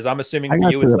level is. I'm assuming for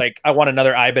you, it's I want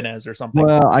another Ibanez or something.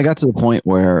 Well, I got to the point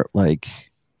where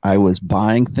I was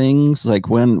buying things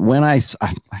when I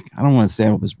don't want to say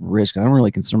I was rich. I don't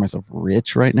really consider myself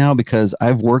rich right now because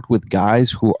I've worked with guys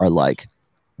who are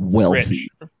wealthy,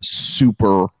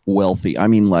 super wealthy. I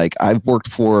mean, I've worked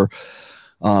for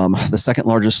the second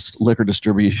largest liquor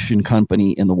distribution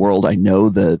company in the world. I know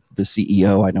the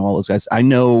CEO. I know all those guys. I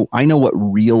know what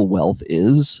real wealth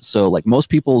is. So most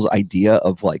people's idea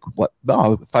of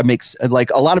if I make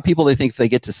a lot of people, they think if they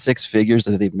get to 6 figures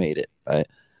that they've made it, right?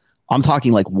 I'm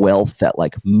talking wealth that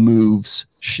moves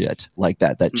shit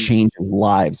that changes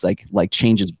lives,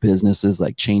 changes businesses,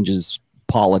 changes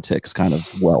politics kind of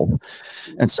wealth.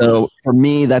 And so for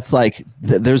me, that's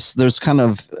there's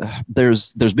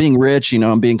being rich,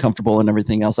 and being comfortable and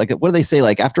everything else. What do they say?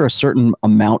 After a certain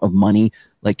amount of money,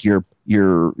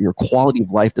 your quality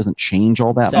of life doesn't change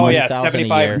all that much. Oh yeah,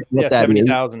 75. Yeah,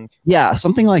 70,000. Yeah,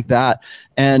 something like that.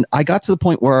 And I got to the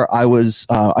point where I was,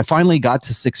 I finally got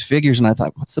to 6 figures, and I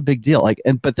thought, what's the big deal?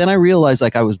 But then I realized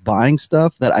I was buying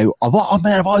stuff that I've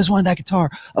always wanted that guitar.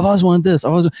 I've always wanted this.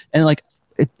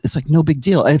 It's no big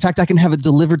deal. In fact, I can have it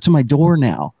delivered to my door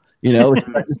now. I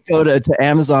just go to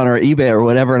Amazon or eBay or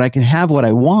whatever, and I can have what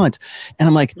I want. And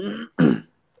I'm like,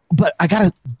 but I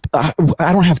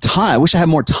don't have time. I wish I had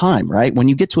more time, right? When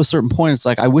you get to a certain point, it's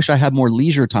I wish I had more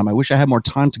leisure time. I wish I had more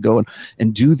time to go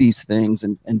and do these things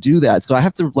and do that. So I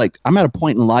have to I'm at a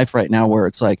point in life right now where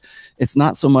it's it's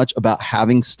not so much about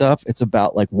having stuff. It's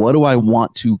about what do I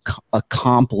want to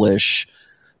accomplish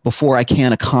before I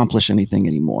can't accomplish anything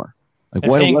anymore.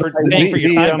 Paying for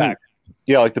your time back.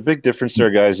 Yeah, the big difference there,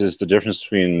 guys, is the difference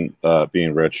between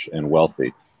being rich and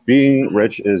wealthy. Being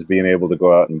rich is being able to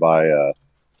go out and buy a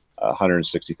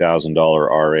 $160,000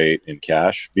 R8 in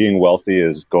cash. Being wealthy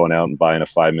is going out and buying a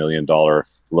 $5 million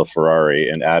LaFerrari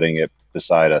and adding it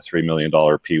beside a $3 million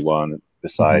P1,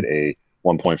 beside a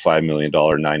 $1.5 million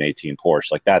 918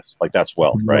 Porsche. That's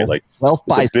wealth, right? Wealth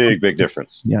buys a big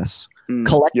difference. Yes,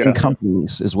 collecting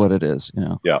companies is what it is.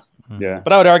 Yeah. Yeah.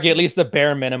 But I would argue at least the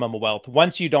bare minimum of wealth.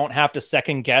 Once you don't have to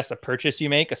second guess a purchase you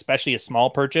make, especially a small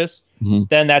purchase,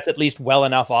 then that's at least well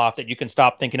enough off that you can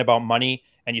stop thinking about money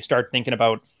and you start thinking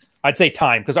about I'd say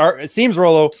time, because it seems,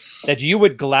 Rollo, that you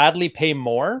would gladly pay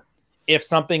more if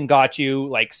something got you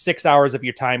like 6 hours of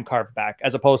your time carved back,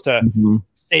 as opposed to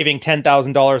saving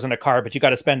 $10,000 in a car, but you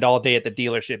got to spend all day at the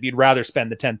dealership. You'd rather spend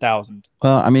the 10,000.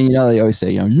 Well, I mean, they always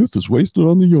say, youth is wasted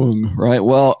on the young, right?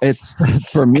 Well, it's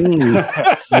for me,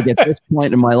 like at this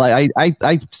point in my life,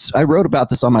 I wrote about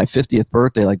this on my 50th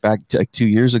birthday, like back to, like 2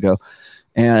 years ago.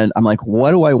 And I'm like,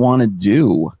 what do I want to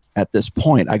do at this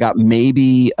point? I got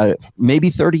maybe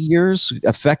 30 years,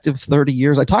 effective 30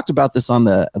 years. I talked about this on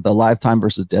the live time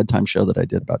versus dead time show that I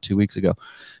did about 2 weeks ago.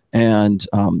 And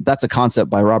that's a concept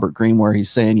by Robert Greene where he's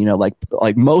saying,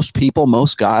 like most people,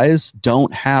 most guys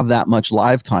don't have that much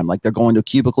live time. Like they're going to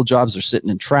cubicle jobs, they're sitting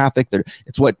in traffic.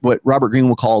 It's what Robert Greene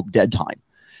will call dead time.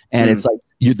 And it's like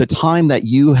the time that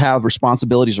you have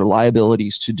responsibilities or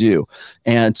liabilities to do.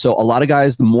 And so a lot of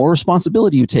guys, the more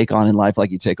responsibility you take on in life,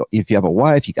 like if you have a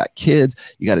wife, you got kids,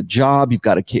 you got a job, you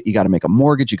got to make a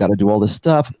mortgage, you got to do all this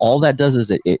stuff. All that does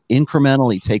is it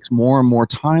incrementally takes more and more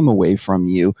time away from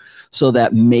you, so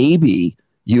that maybe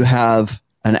you have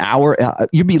an hour.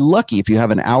 You'd be lucky if you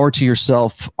have an hour to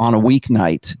yourself on a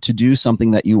weeknight to do something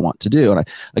that you want to do. And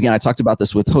I talked about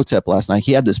this with Hotep last night.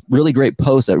 He had this really great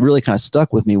post that really kind of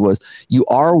stuck with me. Was you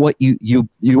are what you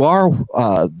are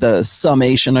the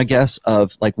summation, I guess,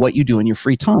 of like what you do in your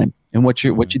free time and what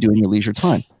you do in your leisure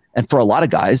time. And for a lot of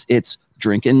guys, it's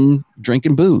drinking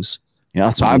booze.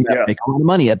 So I'm making a lot of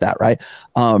money at that, right?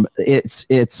 It's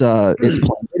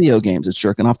playing video games. It's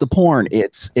jerking off to porn.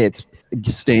 It's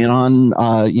staying on,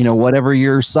 whatever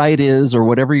your site is or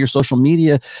whatever your social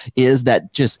media is,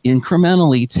 that just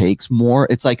incrementally takes more.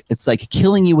 It's like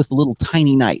killing you with a little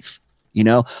tiny knife,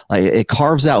 like it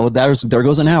carves out. Well, there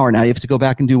goes an hour. Now you have to go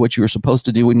back and do what you were supposed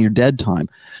to do in your dead time.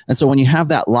 And so when you have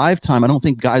that live time, I don't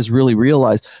think guys really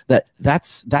realize that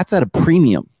that's at a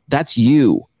premium. That's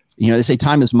you. They say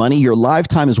time is money. Your live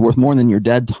time is worth more than your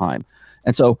dead time.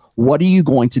 And so what are you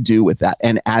going to do with that?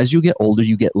 And as you get older,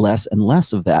 you get less and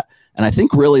less of that. And I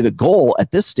think really the goal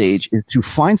at this stage is to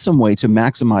find some way to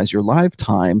maximize your live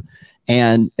time.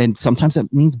 And sometimes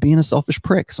that means being a selfish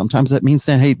prick. Sometimes that means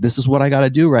saying, hey, this is what I got to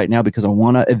do right now because I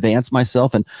want to advance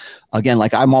myself. And again,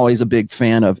 like I'm always a big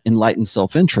fan of enlightened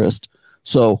self-interest.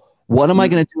 So what am I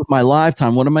going to do with my live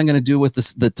time? What am I going to do with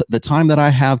the time that I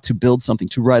have to build something,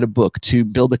 to write a book, to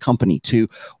build a company, to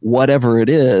whatever it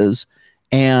is,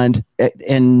 and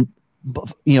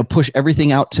push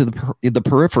everything out to the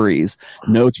peripheries.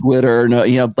 No Twitter, no,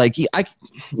 you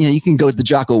can go the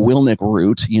Jocko Willink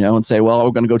route, and say, well,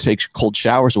 we're going to go take cold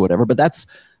showers or whatever. But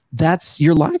that's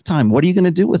your lifetime. What are you going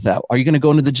to do with that? Are you going to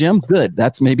go into the gym? Good.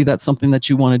 That's something that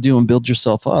you want to do and build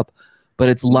yourself up. But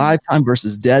it's live time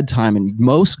versus dead time. And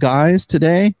most guys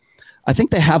today, I think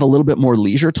they have a little bit more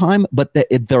leisure time, but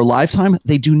their lifetime,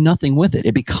 they do nothing with it.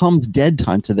 It becomes dead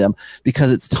time to them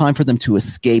because it's time for them to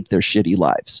escape their shitty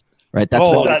lives. Right. That's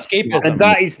escapeism.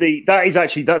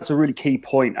 And that's a really key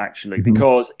point, actually,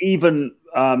 because even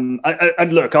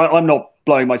and look, I'm not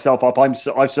blowing myself up. I've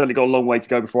certainly got a long way to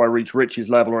go before I reach Rich's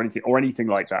level or anything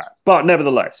like that. But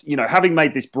nevertheless, having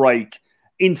made this break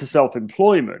into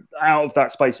self-employment out of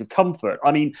that space of comfort,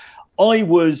 I mean, I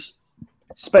was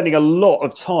spending a lot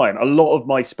of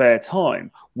my spare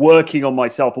time working on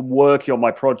myself and working on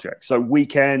my projects. So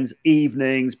weekends,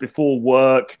 evenings, before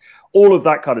work, all of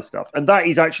that kind of stuff. And that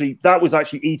was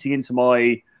actually eating into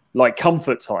my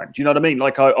comfort time. Do you know what I mean?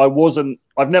 Like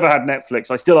I've never had Netflix.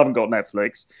 I still haven't got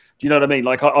Netflix. Do you know what I mean?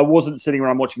 Like I wasn't sitting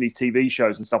around watching these TV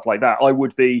shows and stuff like that. I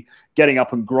would be getting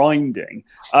up and grinding.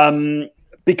 And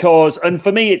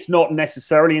for me, it's not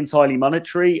necessarily entirely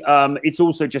monetary. It's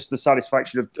also just the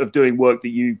satisfaction of doing work that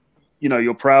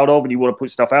you're proud of and you want to put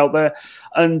stuff out there.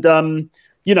 And,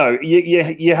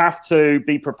 you have to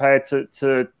be prepared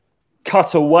to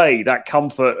cut away that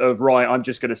comfort of, right, I'm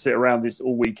just going to sit around this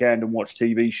all weekend and watch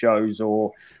TV shows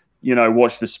or,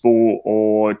 watch the sport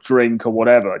or drink or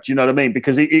whatever. Do you know what I mean?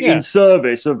 Because in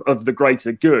service of the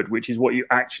greater good, which is what you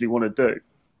actually want to do.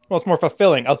 Well, it's more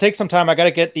fulfilling. I'll take some time. I got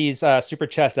to get these super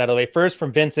chats out of the way. First,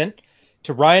 from Vincent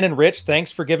to Ryan and Rich.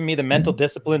 Thanks for giving me the mental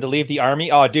discipline to leave the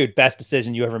army. Oh, dude, best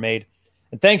decision you ever made.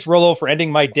 And thanks, Rollo, for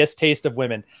ending my distaste of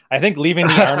women. I think leaving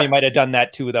the army might have done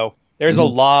that too, though. There's a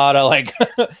lot of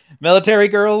military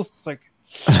girls. It's like,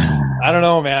 I don't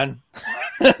know, man.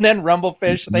 And then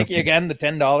Rumblefish, thank you again, the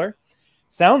 $10.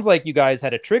 Sounds like you guys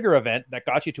had a trigger event that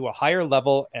got you to a higher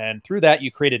level, and through that,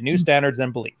 you created new standards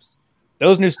and beliefs.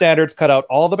 Those new standards cut out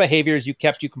all the behaviors you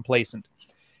kept you complacent.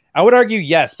 I would argue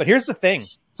yes, but here's the thing.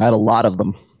 I had a lot of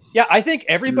them. Yeah, I think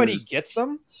everybody gets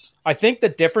them. I think the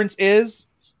difference is,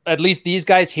 at least these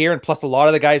guys here, and plus a lot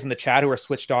of the guys in the chat who are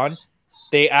switched on,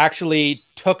 they actually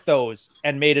took those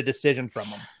and made a decision from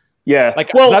them. Yeah.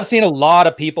 Like, 'cause I've seen a lot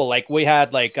of people, like we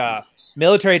had like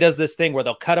military does this thing where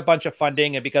they'll cut a bunch of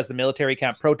funding, and because the military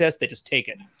can't protest, they just take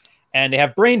it. And they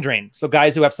have brain drain. So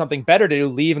guys who have something better to do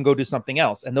leave and go do something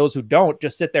else. And those who don't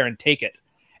just sit there and take it.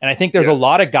 And I think there's a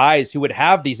lot of guys who would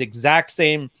have these exact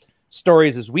same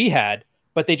stories as we had,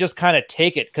 but they just kind of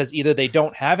take it because either they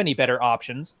don't have any better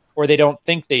options or they don't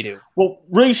think they do. Well,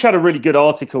 Roosh had a really good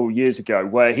article years ago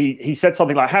where he said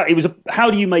something like, how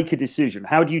do you make a decision?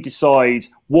 How do you decide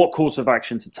what course of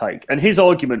action to take? And his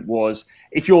argument was,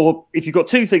 if you've got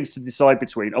two things to decide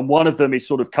between, and one of them is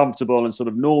sort of comfortable and sort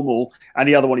of normal, and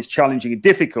the other one is challenging and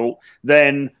difficult,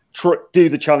 then do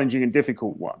the challenging and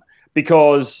difficult one.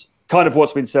 Because kind of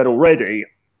what's been said already,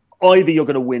 either you're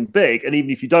going to win big, and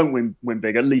even if you don't win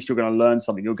big, at least you're going to learn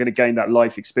something. You're going to gain that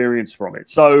life experience from it.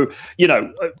 So,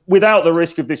 without the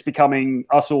risk of this becoming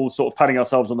us all sort of patting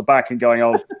ourselves on the back and going,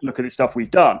 oh, look at the stuff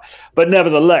we've done. But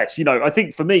nevertheless, I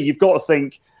think for me, you've got to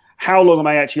think, how long am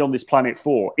I actually on this planet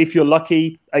for? If you're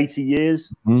lucky, 80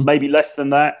 years, maybe less than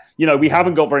that. We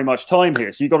haven't got very much time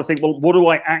here. So you've got to think, well, what do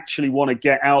I actually want to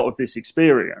get out of this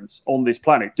experience on this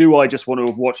planet? Do I just want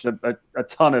to have watched a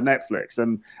ton of Netflix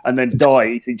and then die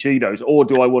eating Cheetos? Or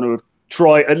do I want to have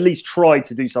at least try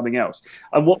to do something else?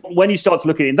 And when you start to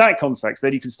look at it in that context,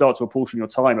 then you can start to apportion your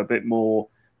time a bit more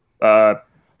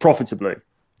profitably.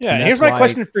 Yeah, and here's my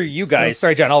question for you guys.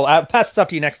 Sorry, John, I'll pass stuff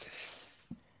to you next.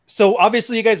 So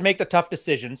obviously you guys make the tough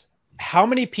decisions. How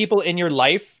many people in your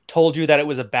life told you that it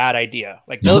was a bad idea?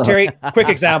 Like military, quick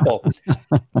example.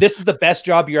 This is the best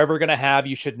job you're ever going to have.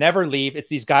 You should never leave. It's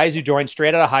these guys who joined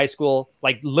straight out of high school,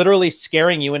 like literally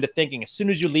scaring you into thinking as soon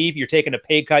as you leave, you're taking a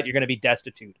pay cut, you're going to be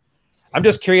destitute. I'm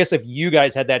just curious if you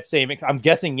guys had that same, I'm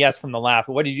guessing yes from the laugh.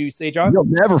 What did you say, John? You'll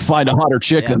never find a hotter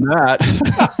chick than that.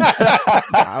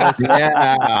 Well,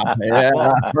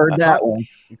 heard that one.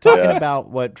 Talking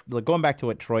about going back to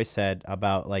what Troy said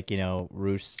about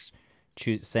Roos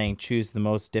choose the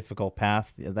most difficult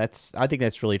path. I think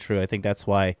that's really true. I think that's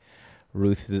why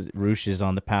Roosh is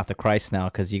on the path of Christ now,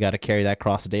 because you got to carry that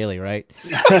cross daily, right?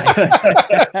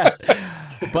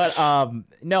 But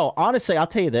no, honestly, I'll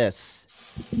tell you this.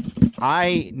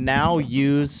 I now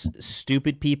use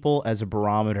stupid people as a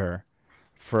barometer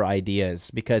for ideas,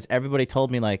 because everybody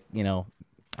told me, I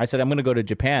said, I'm going to go to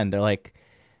Japan. They're like,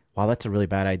 wow, that's a really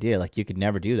bad idea. Like, you could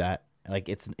never do that. Like,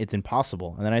 it's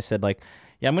impossible. And then I said,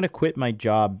 yeah, I'm going to quit my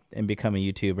job and become a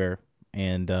YouTuber.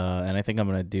 And I think I'm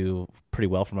going to do pretty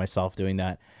well for myself doing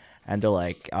that. And they're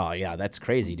like, oh yeah, that's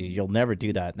crazy, dude. You'll never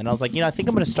do that. And then I was like, I think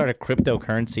I'm going to start a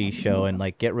cryptocurrency show and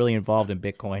get really involved in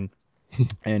Bitcoin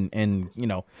and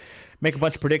make a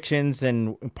bunch of predictions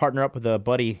and partner up with a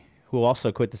buddy who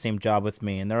also quit the same job with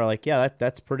me. And they're like, yeah,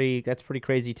 that's pretty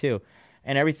crazy too.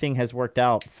 And everything has worked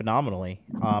out phenomenally.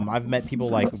 I've met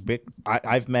people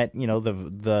I've met,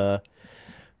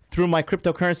 through my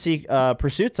cryptocurrency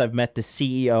pursuits, I've met the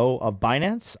CEO of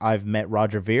Binance. I've met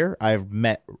Roger Ver. I've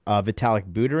met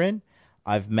Vitalik Buterin.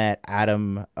 I've met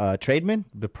Adam Trademan,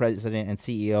 the president and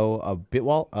CEO of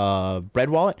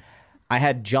Breadwallet. I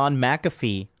had John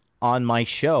McAfee on my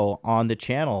show on the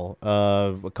channel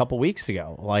a couple weeks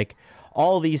ago.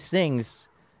 All these things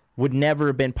would never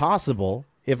have been possible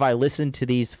if I listened to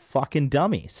these fucking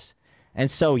dummies. And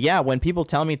so, yeah, when people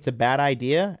tell me it's a bad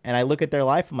idea and I look at their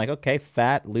life, I'm like, okay,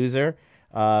 fat loser,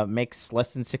 makes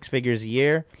less than 6 figures a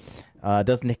year,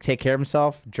 doesn't take care of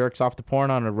himself, jerks off to porn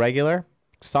on a regular,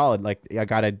 solid. I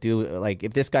got to do,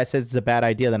 if this guy says it's a bad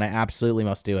idea, then I absolutely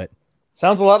must do it.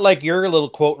 Sounds a lot like your little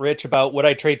quote, Rich, about would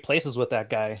I trade places with that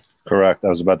guy? Correct. I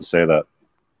was about to say that.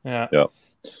 Yeah. Yeah.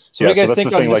 So what do you guys that's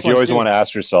think the thing. You always too? want to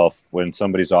ask yourself when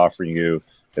somebody's offering you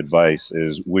advice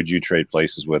is, would you trade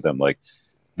places with them?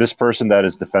 This person that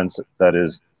is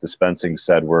dispensing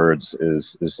said words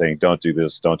is saying, don't do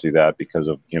this, don't do that because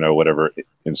of, whatever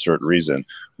insert reason.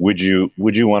 Would you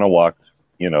want to walk,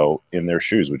 in their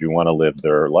shoes? Would you want to live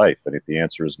their life? And if the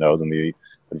answer is no, then the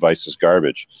advice is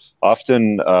garbage.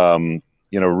 Often,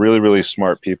 really, really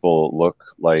smart people look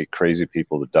like crazy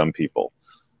people to dumb people.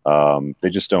 They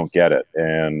just don't get it.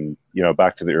 And,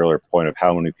 back to the earlier point of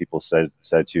how many people said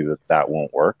to you that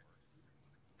won't work.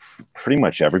 Pretty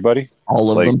much everybody.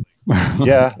 All of them.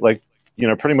 Yeah.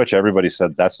 Pretty much everybody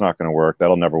said that's not going to work.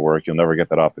 That'll never work. You'll never get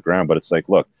that off the ground. But it's like,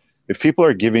 look, if people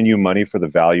are giving you money for the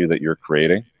value that you're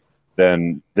creating,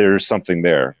 then there's something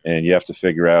there. And you have to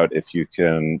figure out if you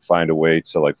can find a way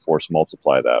to force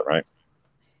multiply that, right?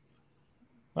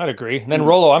 I'd agree. And then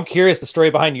Rollo, I'm curious the story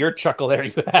behind your chuckle there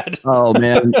you had. Oh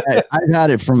man, I've had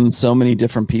it from so many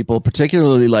different people,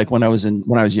 particularly like when I was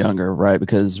younger, right?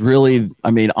 Because really,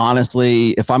 I mean, honestly,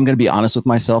 if I'm going to be honest with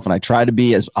myself, and I try to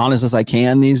be as honest as I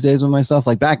can these days with myself,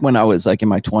 like back when I was like in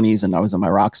my 20s and I was in my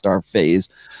rock star phase,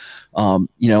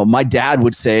 you know, my dad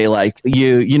would say like,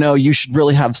 you know, you should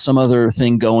really have some other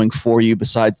thing going for you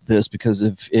besides this, because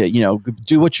if it, you know,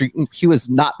 do what he was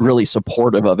not really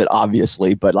supportive of it,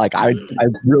 obviously, but like I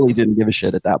really didn't give a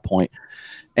shit at that point.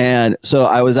 And so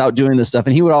I was out doing this stuff,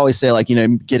 and he would always say like, you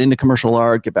know, get into commercial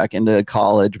art, get back into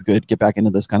college, get back into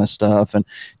this kind of stuff.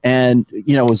 And,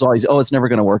 you know, it was always, oh, it's never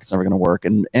going to work. It's never going to work.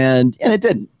 And it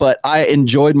didn't, but I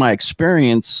enjoyed my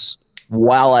experience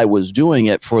while I was doing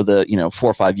it for the, you know,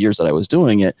 4 or 5 years that I was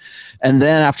doing it. And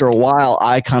then after a while,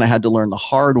 I kind of had to learn the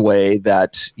hard way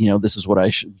that, you know, this is what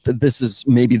this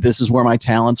is where my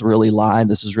talents really lie.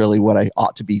 This is really what I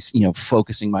ought to be, you know,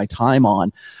 focusing my time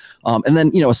on. And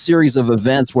then, you know, a series of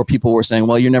events where people were saying,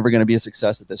 well, you're never going to be a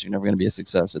success at this. You're never going to be a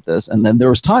success at this. And then there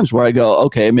was times where I go,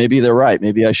 okay, maybe they're right.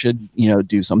 Maybe I should, you know,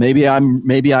 do some, maybe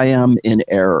I am in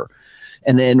error.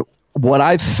 And then what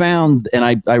I've found,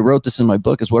 and I wrote this in my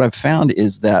book, is what I've found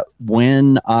is that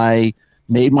when I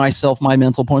made myself my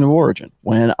mental point of origin,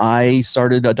 when I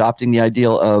started adopting the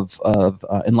ideal of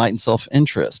enlightened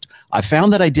self-interest, I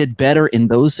found that I did better in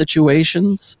those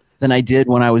situations than I did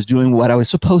when I was doing what I was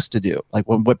supposed to do, like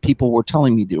what people were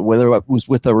telling me to do, whether it was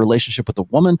with a relationship with a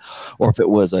woman or if it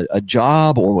was a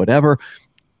job or whatever.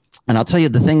 And I'll tell you,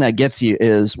 the thing that gets you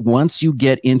is once you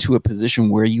get into a position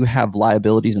where you have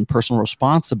liabilities and personal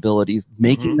responsibilities,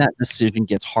 making that decision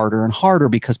gets harder and harder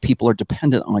because people are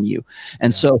dependent on you.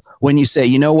 And so when you say,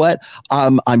 you know what,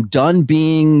 I'm done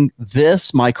being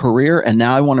this, my career, and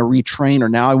now I want to retrain, or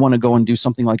now I want to go and do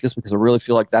something like this because I really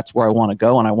feel like that's where I want to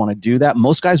go and I want to do that.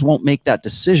 Most guys won't make that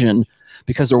decision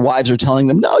because their wives are telling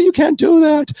them, no, you can't do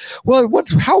that. Well,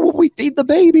 how will we feed the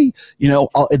baby? You know,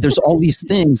 there's all these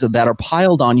things that are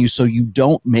piled on you so you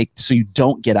don't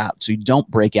get out, so you don't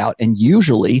break out. And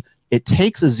usually it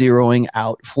takes a zeroing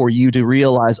out for you to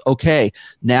realize, okay,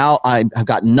 now I've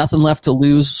got nothing left to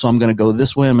lose, so I'm going to go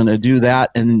this way, I'm going to do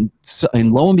that. And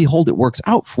lo and behold, it works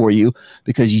out for you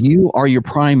because you are your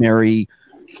primary,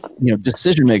 you know,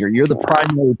 decision maker. You're the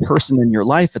primary person in your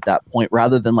life at that point,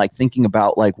 rather than like thinking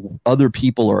about like other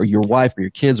people or your wife or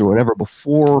your kids or whatever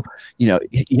before, you know,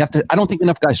 you have to, I don't think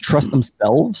enough guys trust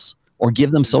themselves or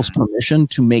give themselves permission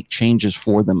to make changes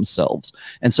for themselves.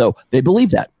 And so they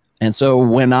believe that. And so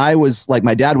when I was like,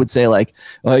 my dad would say like,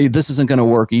 oh, this isn't going to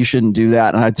work, you shouldn't do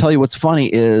that. And I tell you what's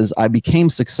funny is I became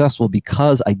successful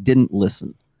because I didn't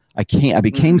listen. I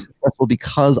became successful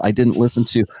because I didn't listen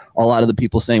to a lot of the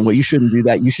people saying, well, you shouldn't do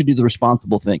that. You should do the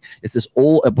responsible thing. It's this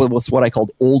what's what I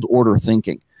called old order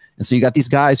thinking. And so you got these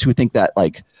guys who think that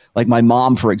like my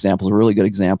mom, for example, is a really good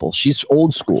example. She's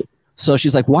old school. So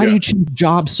she's like, why do you change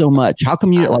jobs so much? How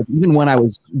come you, like, even when I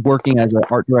was working as an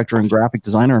art director and graphic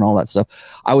designer and all that stuff,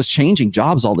 I was changing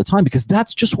jobs all the time because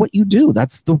that's just what you do.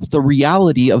 That's the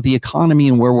reality of the economy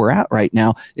and where we're at right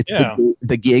now. It's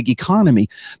the gig economy.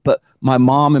 But my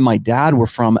mom and my dad were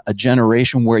from a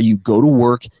generation where you go to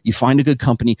work, you find a good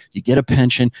company, you get a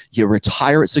pension, you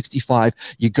retire at 65,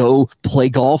 you go play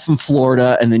golf in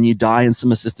Florida, and then you die in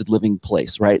some assisted living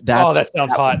place, right? That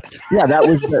sounds hot. Yeah,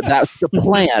 that's the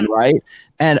plan, right?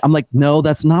 And I'm like, no,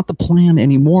 that's not the plan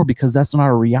anymore because that's not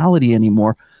our reality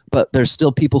anymore. But there's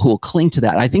still people who will cling to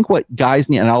that. I think what guys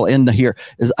need, and I'll end here,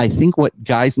 is I think what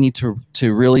guys need to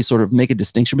really sort of make a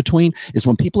distinction between is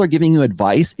when people are giving you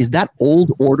advice, is that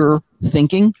old order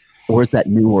thinking or is that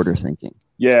new order thinking?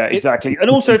 Yeah, exactly. And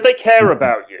also, if they care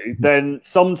about you, then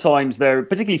sometimes they're,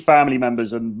 particularly family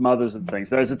members and mothers and things,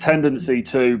 there's a tendency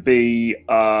to be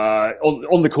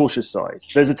on the cautious side.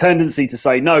 There's a tendency to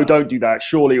say, no, don't do that.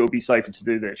 Surely it would be safer to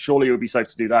do this. Surely it would be safe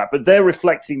to do that. But they're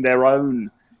reflecting their own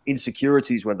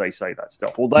insecurities when they say that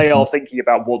stuff, or they are thinking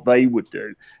about what they would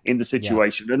do in the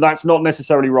situation, and that's not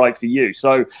necessarily right for you.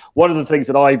 So one of the things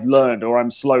that I've learned, or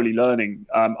I'm slowly learning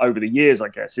over the years, I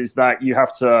guess, is that you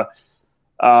have to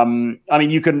I mean,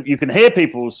 you can hear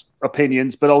people's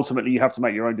opinions, but ultimately you have to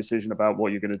make your own decision about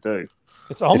what you're going to do.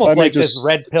 It's almost like this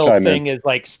red pill thing is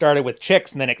like started with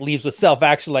chicks and then it leaves with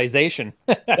self-actualization.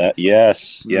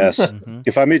 Yes.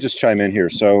 If I may just chime in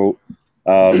here. So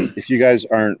if you guys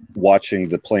aren't watching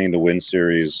the Playing to Win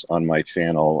series on my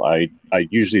channel, I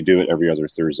usually do it every other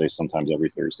Thursday, sometimes every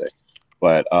Thursday.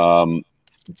 But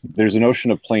there's a notion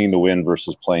of playing to win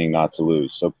versus playing not to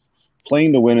lose. So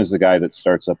playing to win is the guy that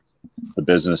starts up the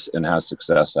business and has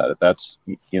success at it. That's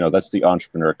the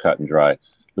entrepreneur cut and dry.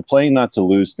 The playing not to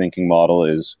lose thinking model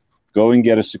is go and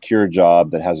get a secure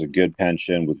job that has a good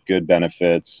pension with good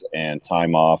benefits and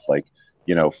time off, like,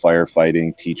 you know,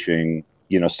 firefighting, teaching,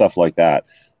 you know, stuff like that.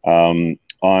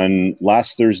 On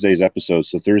last Thursday's episode,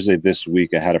 so Thursday this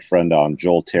week, I had a friend on,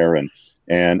 Joel Taryn,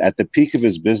 and at the peak of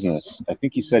his business, I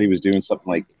think he said he was doing something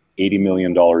like $80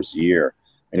 million a year.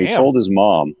 And he told his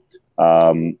mom,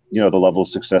 you know, the level of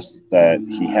success that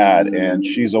he had. And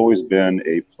she's always been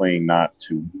a playing not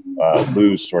to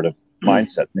lose sort of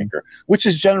mindset thinker, which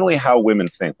is generally how women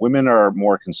think. Women are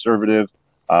more conservative.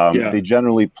 They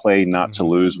generally play not to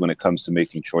lose when it comes to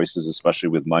making choices, especially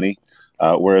with money.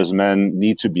 Whereas men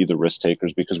need to be the risk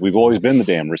takers because we've always been the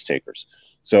damn risk takers.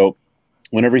 So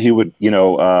whenever he would, you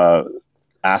know,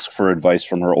 ask for advice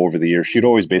from her over the years, she'd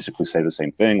always basically say the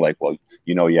same thing, like, well,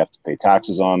 you know, you have to pay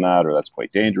taxes on that, or that's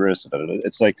quite dangerous.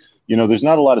 It's like, you know, there's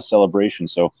not a lot of celebration.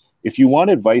 So if you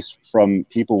want advice from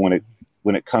people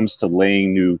when it comes to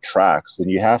laying new tracks, then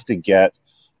you have to get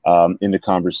into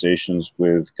conversations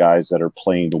with guys that are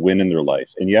playing to win in their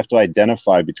life. And you have to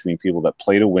identify between people that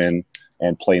play to win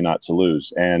and play not to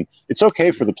lose. And it's okay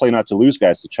for the play not to lose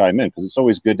guys to chime in, because it's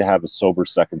always good to have a sober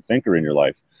second thinker in your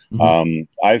life.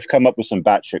 I've come up with some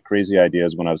batshit crazy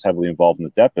ideas when I was heavily involved in the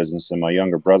debt business, and my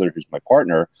younger brother, who's my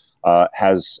partner,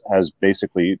 has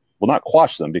basically, well, not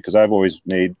quashed them, because I've always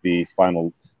made the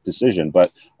final decision,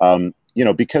 but you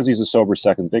know, because he's a sober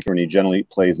second thinker and he generally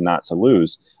plays not to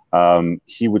lose,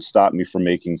 he would stop me from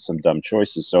making some dumb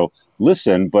choices. So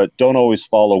listen, but don't always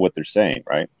follow what they're saying,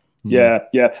 right? Yeah.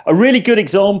 A really good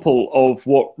example of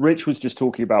what Rich was just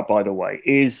talking about, by the way,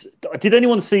 is, did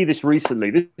anyone see this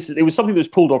recently? It was something that was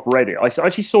pulled off Reddit. I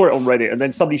actually saw it on Reddit, and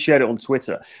then somebody shared it on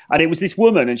Twitter. And it was this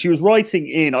woman, and she was writing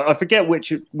in, I forget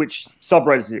which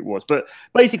subreddit it was, but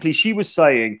basically she was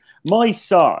saying, my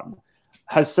son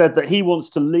has said that he wants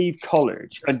to leave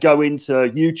college and go into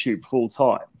YouTube full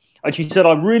time. And she said,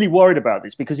 I'm really worried about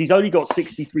this because he's only got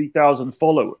 63,000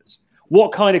 followers.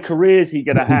 What kind of career is he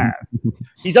going to have?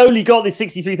 He's only got this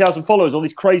 63,000 followers on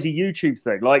this crazy YouTube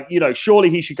thing. Like, you know, surely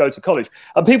he should go to college.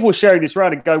 And people were sharing this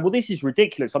around and going, well, this is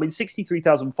ridiculous. I mean,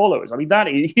 63,000 followers. I mean, that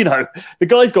is, you know, the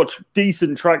guy's got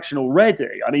decent traction already.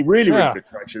 I mean, really good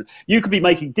traction. You could be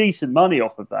making decent money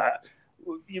off of that,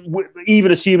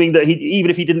 even assuming that even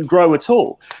if he didn't grow at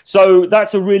all. So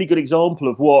that's a really good example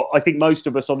of what I think most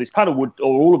of us on this panel would,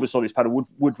 or all of us on this panel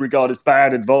would regard as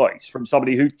bad advice from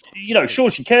somebody who, you know,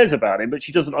 sure, she cares about him, but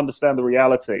she doesn't understand the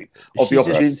reality of the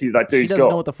opportunity that dude's got. She doesn't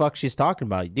know what the fuck she's talking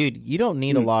about. Dude, you don't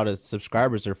need a lot of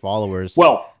subscribers or followers.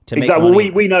 Well, to exactly. Make money.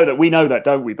 Well, we know that,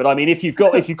 don't we? But I mean, if you've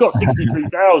got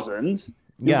 63,000,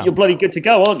 you're bloody good to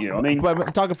go, aren't you? I mean,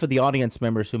 I'm talking for the audience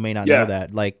members who may not know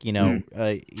that. Like, you know,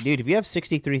 dude, if you have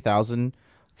 63,000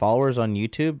 followers on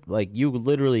YouTube, like, you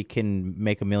literally can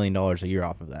make $1 million a year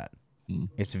off of that.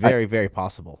 It's very, very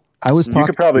possible. You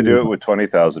could probably do it with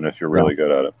 20,000 if you're really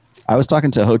good at it. I was talking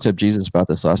to Hotep Jesus about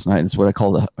this last night. It's what I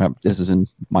call this is in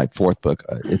my fourth book.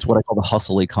 It's what I call the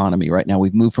hustle economy. Right now,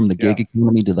 we've moved from the gig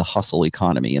economy to the hustle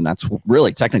economy. And that's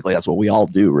really, technically, that's what we all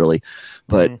do, really.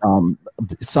 But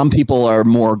some people are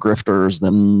more grifters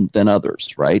than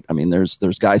others, right? I mean, there's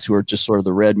guys who are just sort of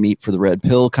the red meat for the red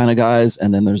pill kind of guys.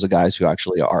 And then there's the guys who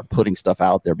actually are putting stuff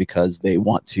out there because they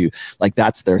want to, like,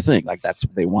 that's their thing. Like,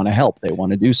 they want to help. They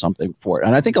want to do something for it.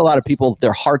 And I think a lot of people,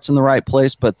 their heart's in the right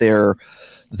place, but their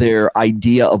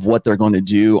idea of what they're going to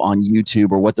do on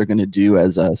YouTube or what they're going to do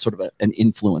as a sort of an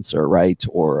influencer, right?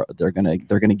 Or they're going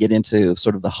to get into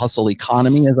sort of the hustle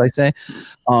economy, as I say.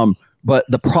 But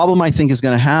the problem I think is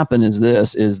going to happen is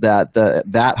that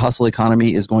that hustle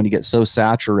economy is going to get so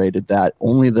saturated that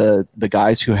only the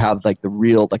guys who have like the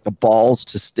real, like the balls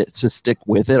to stick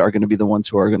with it are going to be the ones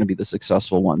who are going to be the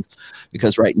successful ones.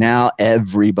 Because right now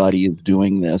everybody is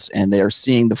doing this and they're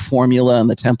seeing the formula and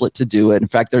the template to do it. In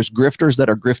fact, there's grifters that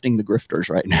are grifting the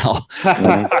grifters right now.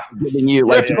 Giving you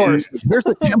like, here's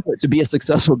the template to be a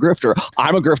successful grifter.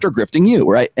 I'm a grifter grifting you,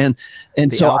 right? And the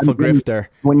so alpha grifter.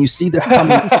 When you see them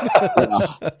coming.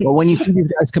 But when you see these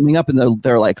guys coming up and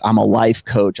they're like, I'm a life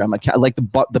coach, I'm like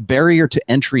the barrier to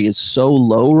entry is so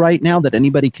low right now that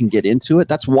anybody can get into it.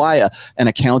 That's why an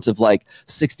account of like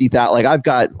 60,000, like I've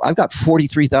got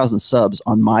 43,000 subs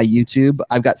on my YouTube.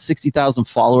 I've got 60,000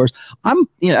 followers. And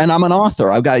I'm an author.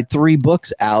 I've got 3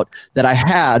 books out that I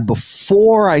had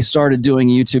before I started doing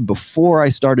YouTube, before I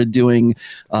started doing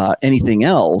anything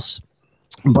else.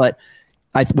 But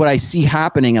what I see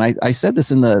happening, and I said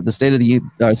this in the State of the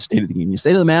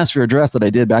Manosphere address that I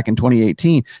did back in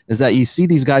 2018, is that you see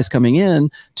these guys coming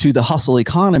in to the hustle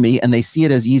economy and they see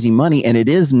it as easy money, and it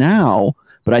is now.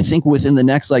 But I think within the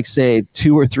next, like, say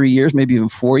 2 or 3 years, maybe even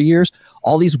 4 years,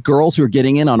 all these girls who are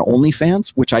getting in on OnlyFans,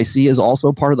 which I see is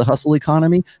also part of the hustle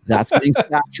economy, that's getting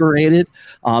saturated.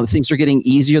 Things are getting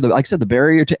easier. Like I said, the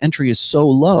barrier to entry is so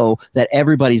low that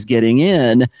everybody's getting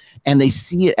in, and they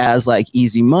see it as like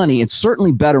easy money. It's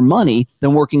certainly better money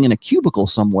than working in a cubicle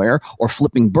somewhere or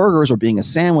flipping burgers or being a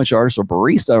sandwich artist or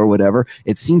barista or whatever.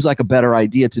 It seems like a better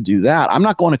idea to do that. I'm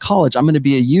not going to college. I'm going to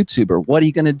be a YouTuber. What are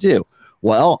you going to do?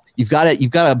 Well, you got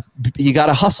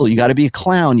to hustle. You got to be a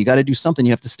clown. You got to do something.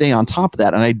 You have to stay on top of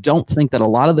that. And I don't think that a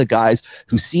lot of the guys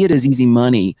who see it as easy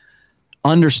money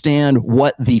understand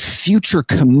what the future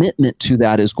commitment to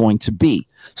that is going to be.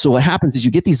 So what happens is you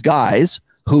get these guys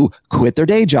who quit their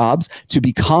day jobs to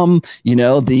become, you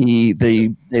know, the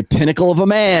pinnacle of a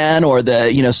man, or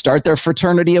the, you know, start their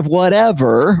fraternity of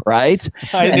whatever, right?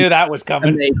 I knew that was coming.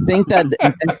 And they think that,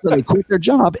 and so they quit their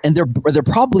job, and they're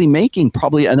probably making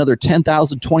another $10,000,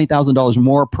 $20,000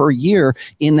 more per year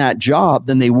in that job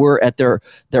than they were at their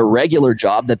regular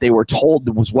job that they were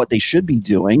told was what they should be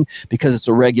doing because it's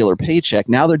a regular paycheck.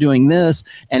 Now they're doing this,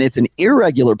 and it's an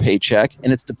irregular paycheck,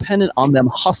 and it's dependent on them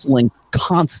hustling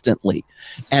constantly.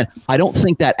 And I don't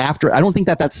think that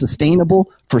that's sustainable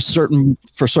for certain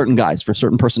guys, for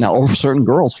certain personality, or for certain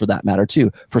girls for that matter too.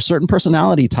 For certain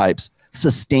personality types,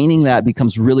 sustaining that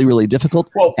becomes really, really difficult.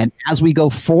 Well, and as we go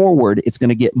forward, it's going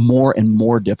to get more and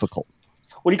more difficult.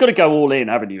 Well, you've got to go all in,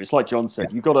 haven't you? It's like John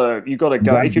said. You've got to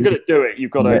go. If you're going to do it,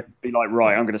 you've got to be like,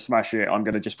 right, I'm going to smash it. I'm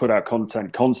going to just put out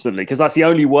content constantly, because that's the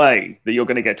only way that you're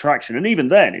going to get traction. And even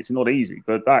then, it's not easy,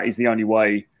 but that is the only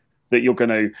way that you're going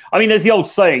to. I mean, there's the old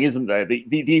saying, isn't there?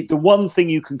 The one thing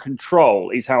you can control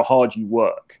is how hard you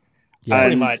work. Yeah,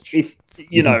 pretty much. If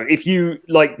you know, if you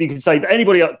like, you can say that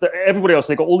everybody else,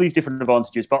 they've got all these different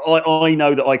advantages, but I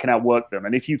know that I can outwork them,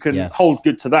 and if you can hold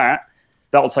good to that,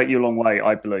 that'll take you a long way,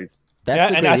 I believe.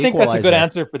 And I think that's a good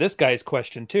answer for this guy's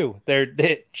question too.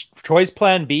 The choice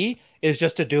plan B is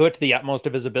just to do it to the utmost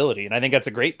of his ability, and I think that's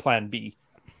a great plan B.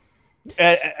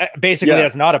 Basically,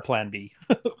 that's not a plan B.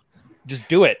 Just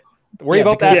do it. Worry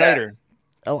about that later.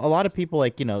 A lot of people,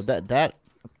 like, you know,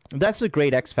 that's a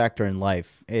great X factor in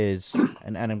life is,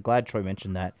 and I'm glad Troy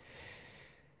mentioned that.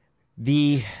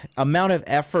 The amount of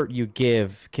effort you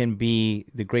give can be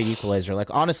the great equalizer. Like,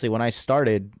 honestly, when I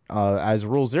started as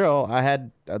Rule Zero, I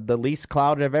had the least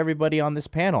clout of everybody on this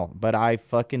panel, but I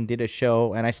fucking did a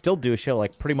show, and I still do a show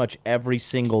like pretty much every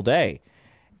single day.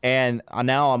 And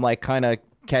now I'm like kind of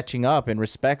catching up in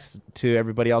respects to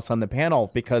everybody else on the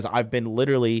panel, because I've been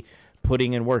literally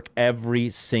putting in work every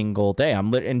single day.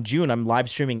 In June, I'm live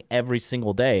streaming every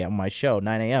single day on my show,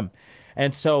 9 a.m.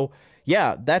 And so,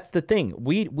 yeah, that's the thing.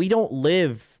 We don't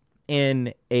live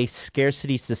in a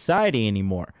scarcity society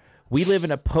anymore. We live in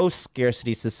a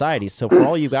post-scarcity society. So for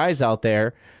all you guys out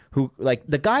there who, like,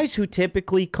 the guys who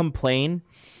typically complain,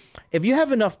 if you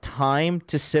have enough time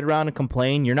to sit around and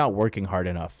complain, you're not working hard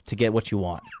enough to get what you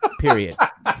want, period.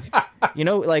 You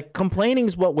know, like, complaining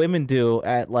is what women do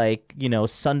at, like, you know,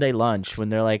 Sunday lunch when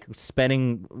they're, like,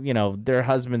 spending, you know, their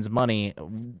husband's money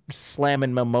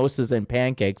slamming mimosas and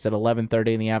pancakes at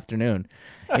 11:30 in the afternoon.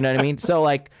 You know what I mean? So,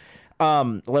 like,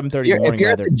 11:30 in the morning. If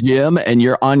you're at the gym and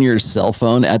you're on your cell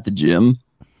phone at the gym,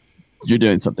 you're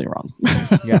doing something wrong.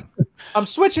 Yeah. I'm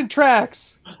switching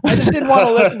tracks. I just didn't want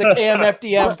to listen to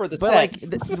KMFDM for the but set.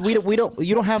 Like,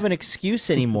 you don't have an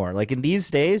excuse anymore. Like, in these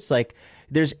days, like,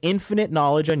 there's infinite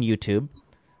knowledge on YouTube.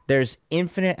 There's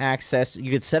infinite access.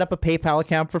 You could set up a PayPal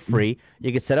account for free.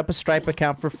 You could set up a Stripe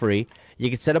account for free. You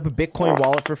could set up a Bitcoin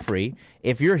wallet for free.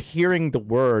 If you're hearing the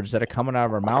words that are coming out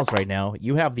of our mouths right now,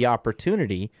 you have the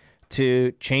opportunity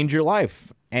to change your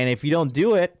life. And if you don't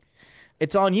do it,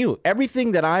 it's on you.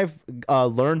 Everything that I've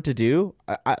learned to do,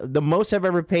 the most I've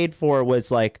ever paid for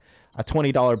was like a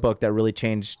 $20 book that really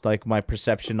changed like my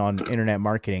perception on internet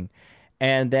marketing.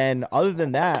 And then other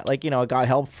than that, like, you know, I got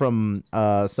help from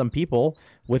some people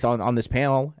on this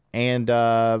panel, and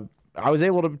I was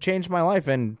able to change my life.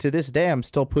 And to this day, I'm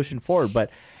still pushing forward, but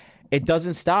it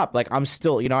doesn't stop. Like, I'm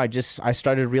still, you know, I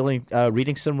started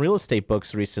reading some real estate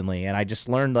books recently, and I just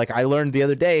learned, like, I learned the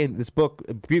other day this book,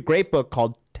 a great book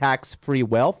called Tax-Free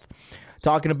Wealth,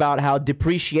 talking about how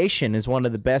depreciation is one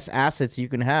of the best assets you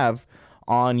can have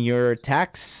on your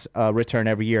tax return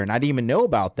every year. And I didn't even know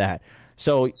about that.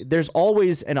 So there's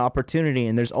always an opportunity,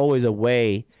 and there's always a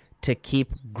way to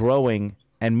keep growing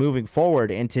and moving forward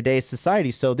in today's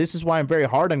society. So this is why I'm very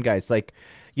hard on guys. Like,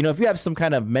 you know, if you have some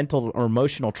kind of mental or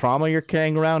emotional trauma you're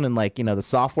carrying around, and, like, you know, the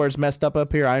software's messed up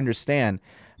here, I understand.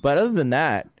 But other than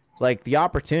that, like, the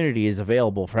opportunity is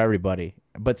available for everybody.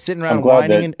 But sitting around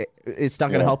whining, it's not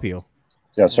going to help you.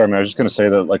 Yeah, sorry, man. I was just going to say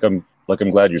that, like, I'm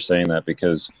glad you're saying that,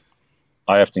 because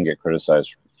I often get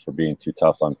criticized for being too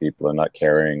tough on people and not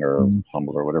caring or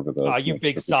humble or whatever the you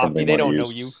big the term softy, they don't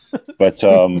know use. you. But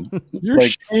You're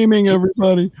shaming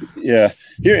everybody. yeah,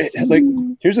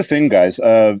 here's the thing, guys.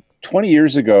 20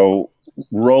 years ago,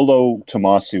 Rollo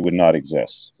Tomasi would not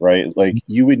exist, right? Like,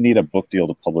 you would need a book deal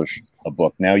to publish a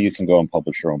book. Now you can go and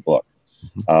publish your own book.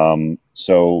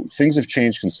 So things have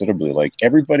changed considerably. Like,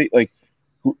 everybody, like,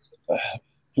 who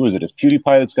is it? It's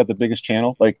PewDiePie that's got the biggest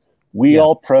channel. Like, we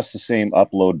all press the same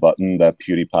upload button that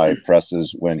PewDiePie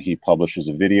presses when he publishes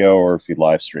a video or if he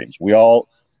live streams. We all,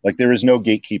 like, there is no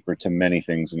gatekeeper to many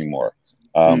things anymore.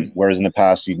 Whereas in the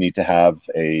past, you'd need to have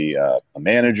a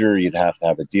manager, you'd have to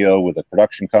have a deal with a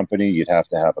production company, you'd have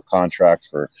to have a contract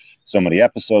for so many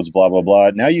episodes, blah, blah,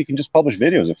 blah. Now you can just publish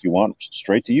videos if you want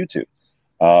straight to YouTube.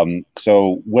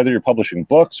 So whether you're publishing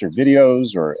books or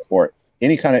videos or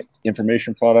any kind of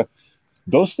information product,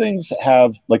 those things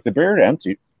have, like, the barrier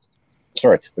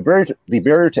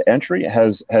to entry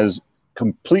has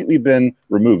completely been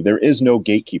removed. There is no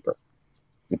gatekeeper.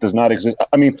 It does not exist.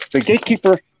 I mean, the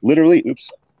gatekeeper literally,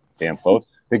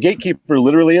 the gatekeeper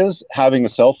literally is having a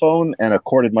cell phone and a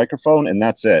corded microphone, and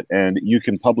that's it. And you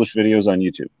can publish videos on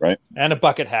YouTube, right? And a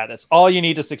bucket hat. That's all you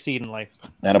need to succeed in life.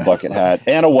 And a bucket hat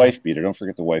and a wife beater. Don't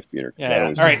forget the wife beater.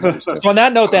 Yeah. All right. So on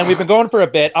that note, then, we've been going for a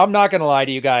bit. I'm not going to lie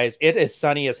to you guys. It is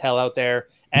sunny as hell out there.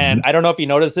 And I don't know if you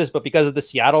noticed this, but because of the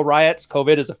Seattle riots,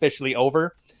 COVID is officially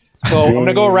over. So I'm going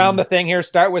to go around the thing here.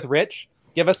 Start with Rich.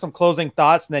 Give us some closing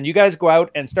thoughts, and then you guys go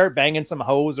out and start banging some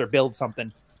hoes or build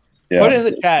something. Yeah. Put it in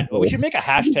the chat. We should make a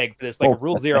hashtag for this, like a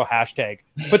Rule Zero hashtag.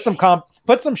 Put some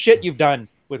shit you've done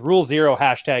with Rule Zero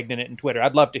hashtagged in it in Twitter.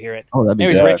 I'd love to hear it. Oh, that'd be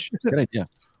Rich. Good idea.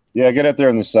 Yeah, get out there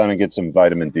in the sun and get some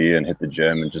vitamin D and hit the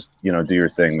gym and just, do your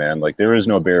thing, man. Like, there is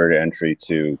no barrier to entry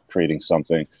to creating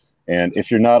something. And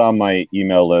if you're not on my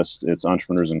email list, it's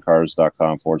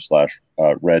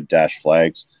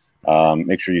entrepreneursincars.com/red-flags.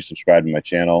 Make sure you subscribe to my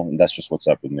channel, and that's just what's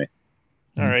up with me.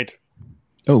 All right.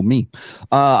 Oh, me.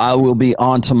 I will be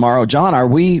on tomorrow.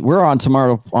 John, we're on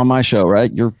tomorrow on my show,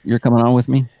 right? You're coming on with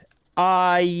me?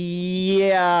 Yeah.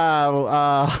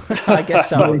 I guess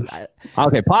so.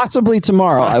 Okay, possibly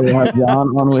tomorrow. I will have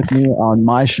John on with me on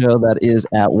my show that is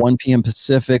at 1 p.m.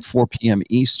 Pacific, 4 p.m.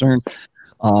 Eastern.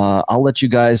 I'll let you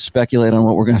guys speculate on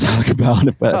what we're going to talk about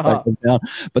if I come down.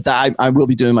 But I will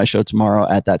be doing my show tomorrow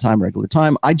at that time, regular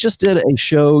time. I just did a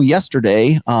show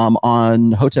yesterday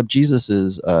on Hotep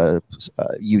Jesus's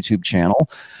YouTube channel.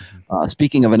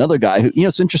 Speaking of another guy who,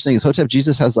 it's interesting is Hotep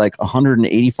Jesus has like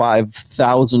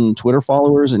 185,000 Twitter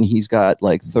followers, and he's got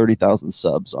like 30,000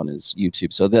 subs on his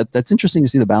YouTube. So that's interesting to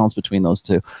see the balance between those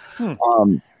two.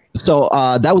 So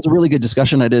that was a really good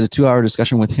discussion. I did a 2-hour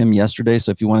discussion with him yesterday.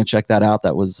 So if you want to check that out,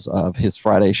 that was his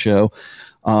Friday show.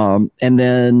 And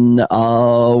then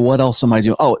what else am I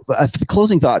doing? Oh, the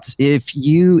closing thoughts. If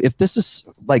this is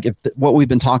like, what we've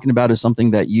been talking about is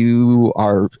something that you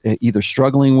are either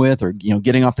struggling with or,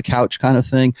 getting off the couch kind of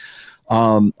thing.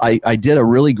 I did a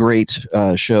really great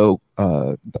show.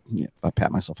 I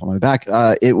pat myself on my back.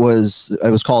 It was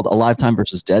called Alive Time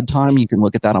versus Dead Time. You can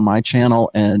look at that on my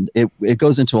channel, and it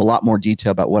goes into a lot more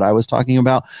detail about what I was talking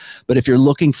about. But if you're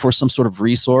looking for some sort of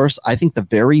resource, I think the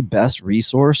very best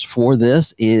resource for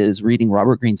this is reading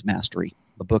Robert Greene's Mastery,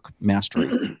 the book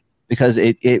Mastery. Because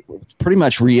it pretty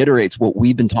much reiterates what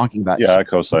we've been talking about. Yeah, I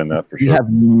co-sign that for sure. We have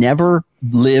never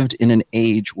lived in an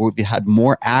age where we had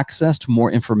more access to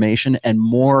more information and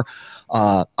more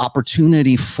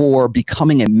opportunity for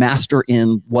becoming a master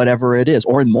in whatever it is,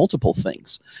 or in multiple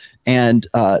things. And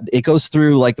it goes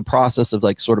through like the process of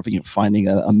like sort of finding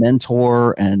a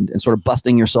mentor and sort of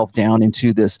busting yourself down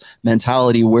into this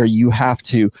mentality where you have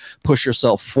to push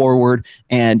yourself forward,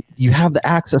 and you have the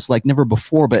access like never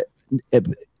before. But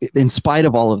in spite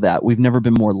of all of that, we've never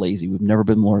been more lazy. We've never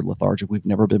been more lethargic. We've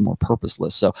never been more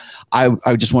purposeless. So I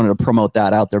just wanted to promote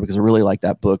that out there because I really like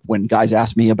that book. When guys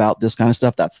ask me about this kind of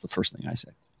stuff, that's the first thing I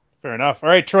say. Fair enough. All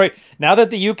right, Troy, now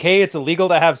that the UK, it's illegal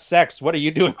to have sex, what are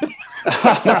you doing?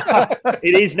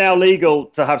 It is now legal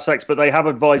to have sex, but they have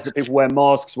advised that people wear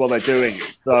masks while they're doing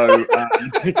it. So,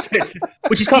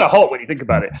 which is kind of hot when you think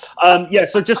about it.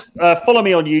 So just follow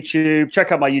me on YouTube,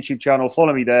 check out my YouTube channel,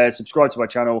 follow me there, subscribe to my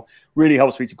channel. Really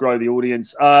helps me to grow the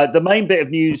audience. The main bit of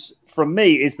news from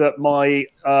me is that my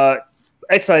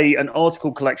essay and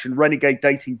article collection, Renegade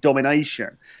Dating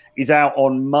Domination, is out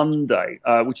on Monday,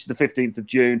 which is the 15th of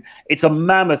June. It's a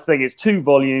mammoth thing. It's 2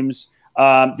 volumes.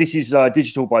 This is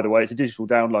digital, by the way. It's a digital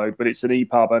download, but it's an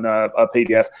EPUB and a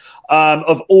PDF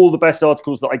of all the best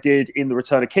articles that I did in the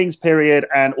Return of Kings period,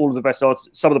 and all of the best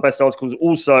some of the best articles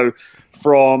also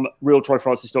from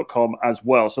realtroyfrancis.com as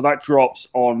well. So that drops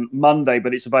on Monday,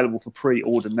 but it's available for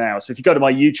pre-order now. So if you go to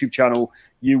my YouTube channel,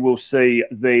 you will see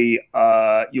the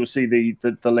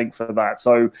link for that.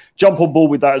 So jump on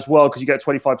board with that as well, because you get a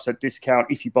 25% discount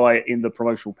if you buy it in the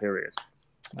promotional period.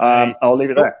 Nice. I'll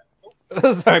leave it there.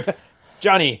 Sorry,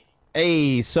 Johnny.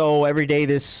 Hey, so every day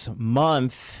this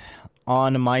month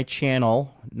on my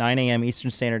channel, 9 a.m.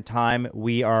 Eastern Standard Time,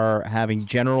 we are having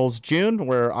Generals June,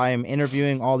 where I am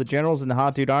interviewing all the generals in the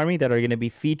Hot Dude Army that are going to be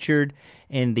featured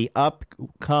in the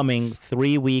upcoming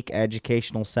 3-week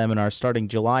educational seminar starting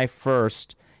July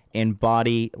 1st in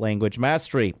Body Language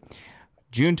Mastery.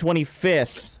 June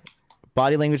 25th,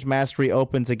 Body Language Mastery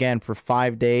opens again for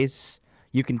 5 days.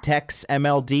 You can text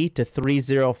MLD to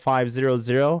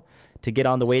 30500 to get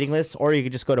on the waiting list, or you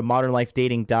can just go to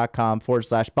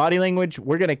modernlifedating.com/body language.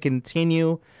 We're going to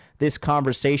continue this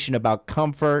conversation about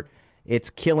comfort.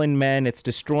 It's killing men, it's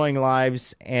destroying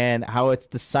lives, and how it's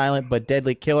the silent but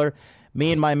deadly killer.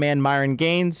 Me and my man Myron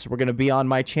Gaines, we're going to be on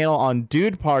my channel on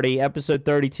Dude Party, episode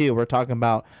 32. We're talking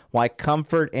about why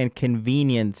comfort and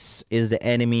convenience is the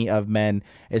enemy of men.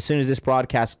 As soon as this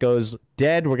broadcast goes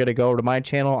dead, we're going to go over to my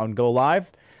channel and go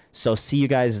live. So see you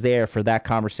guys there for that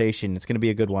conversation. It's going to be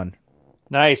a good one.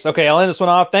 Nice. Okay, I'll end this one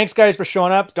off. Thanks, guys, for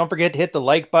showing up. Don't forget to hit the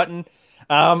like button.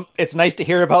 It's nice to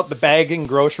hear about the bagging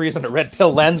groceries and a red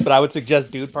pill lens, but I would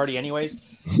suggest Dude Party anyways.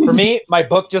 For me, my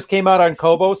book just came out on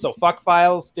Kobo, so Fuck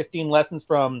Files, 15 Lessons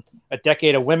from a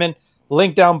Decade of Women.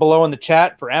 Link down below in the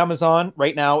chat for Amazon.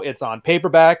 Right now, it's on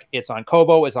paperback, it's on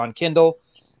Kobo, it's on Kindle.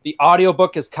 The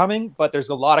audiobook is coming, but there's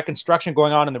a lot of construction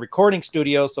going on in the recording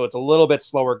studio, so it's a little bit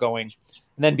slower going.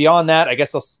 And then beyond that, I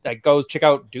guess I'll go check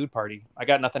out Dude Party. I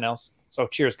got nothing else. So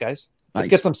cheers, guys. Let's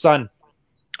get some sun.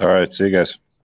 All right. See you guys.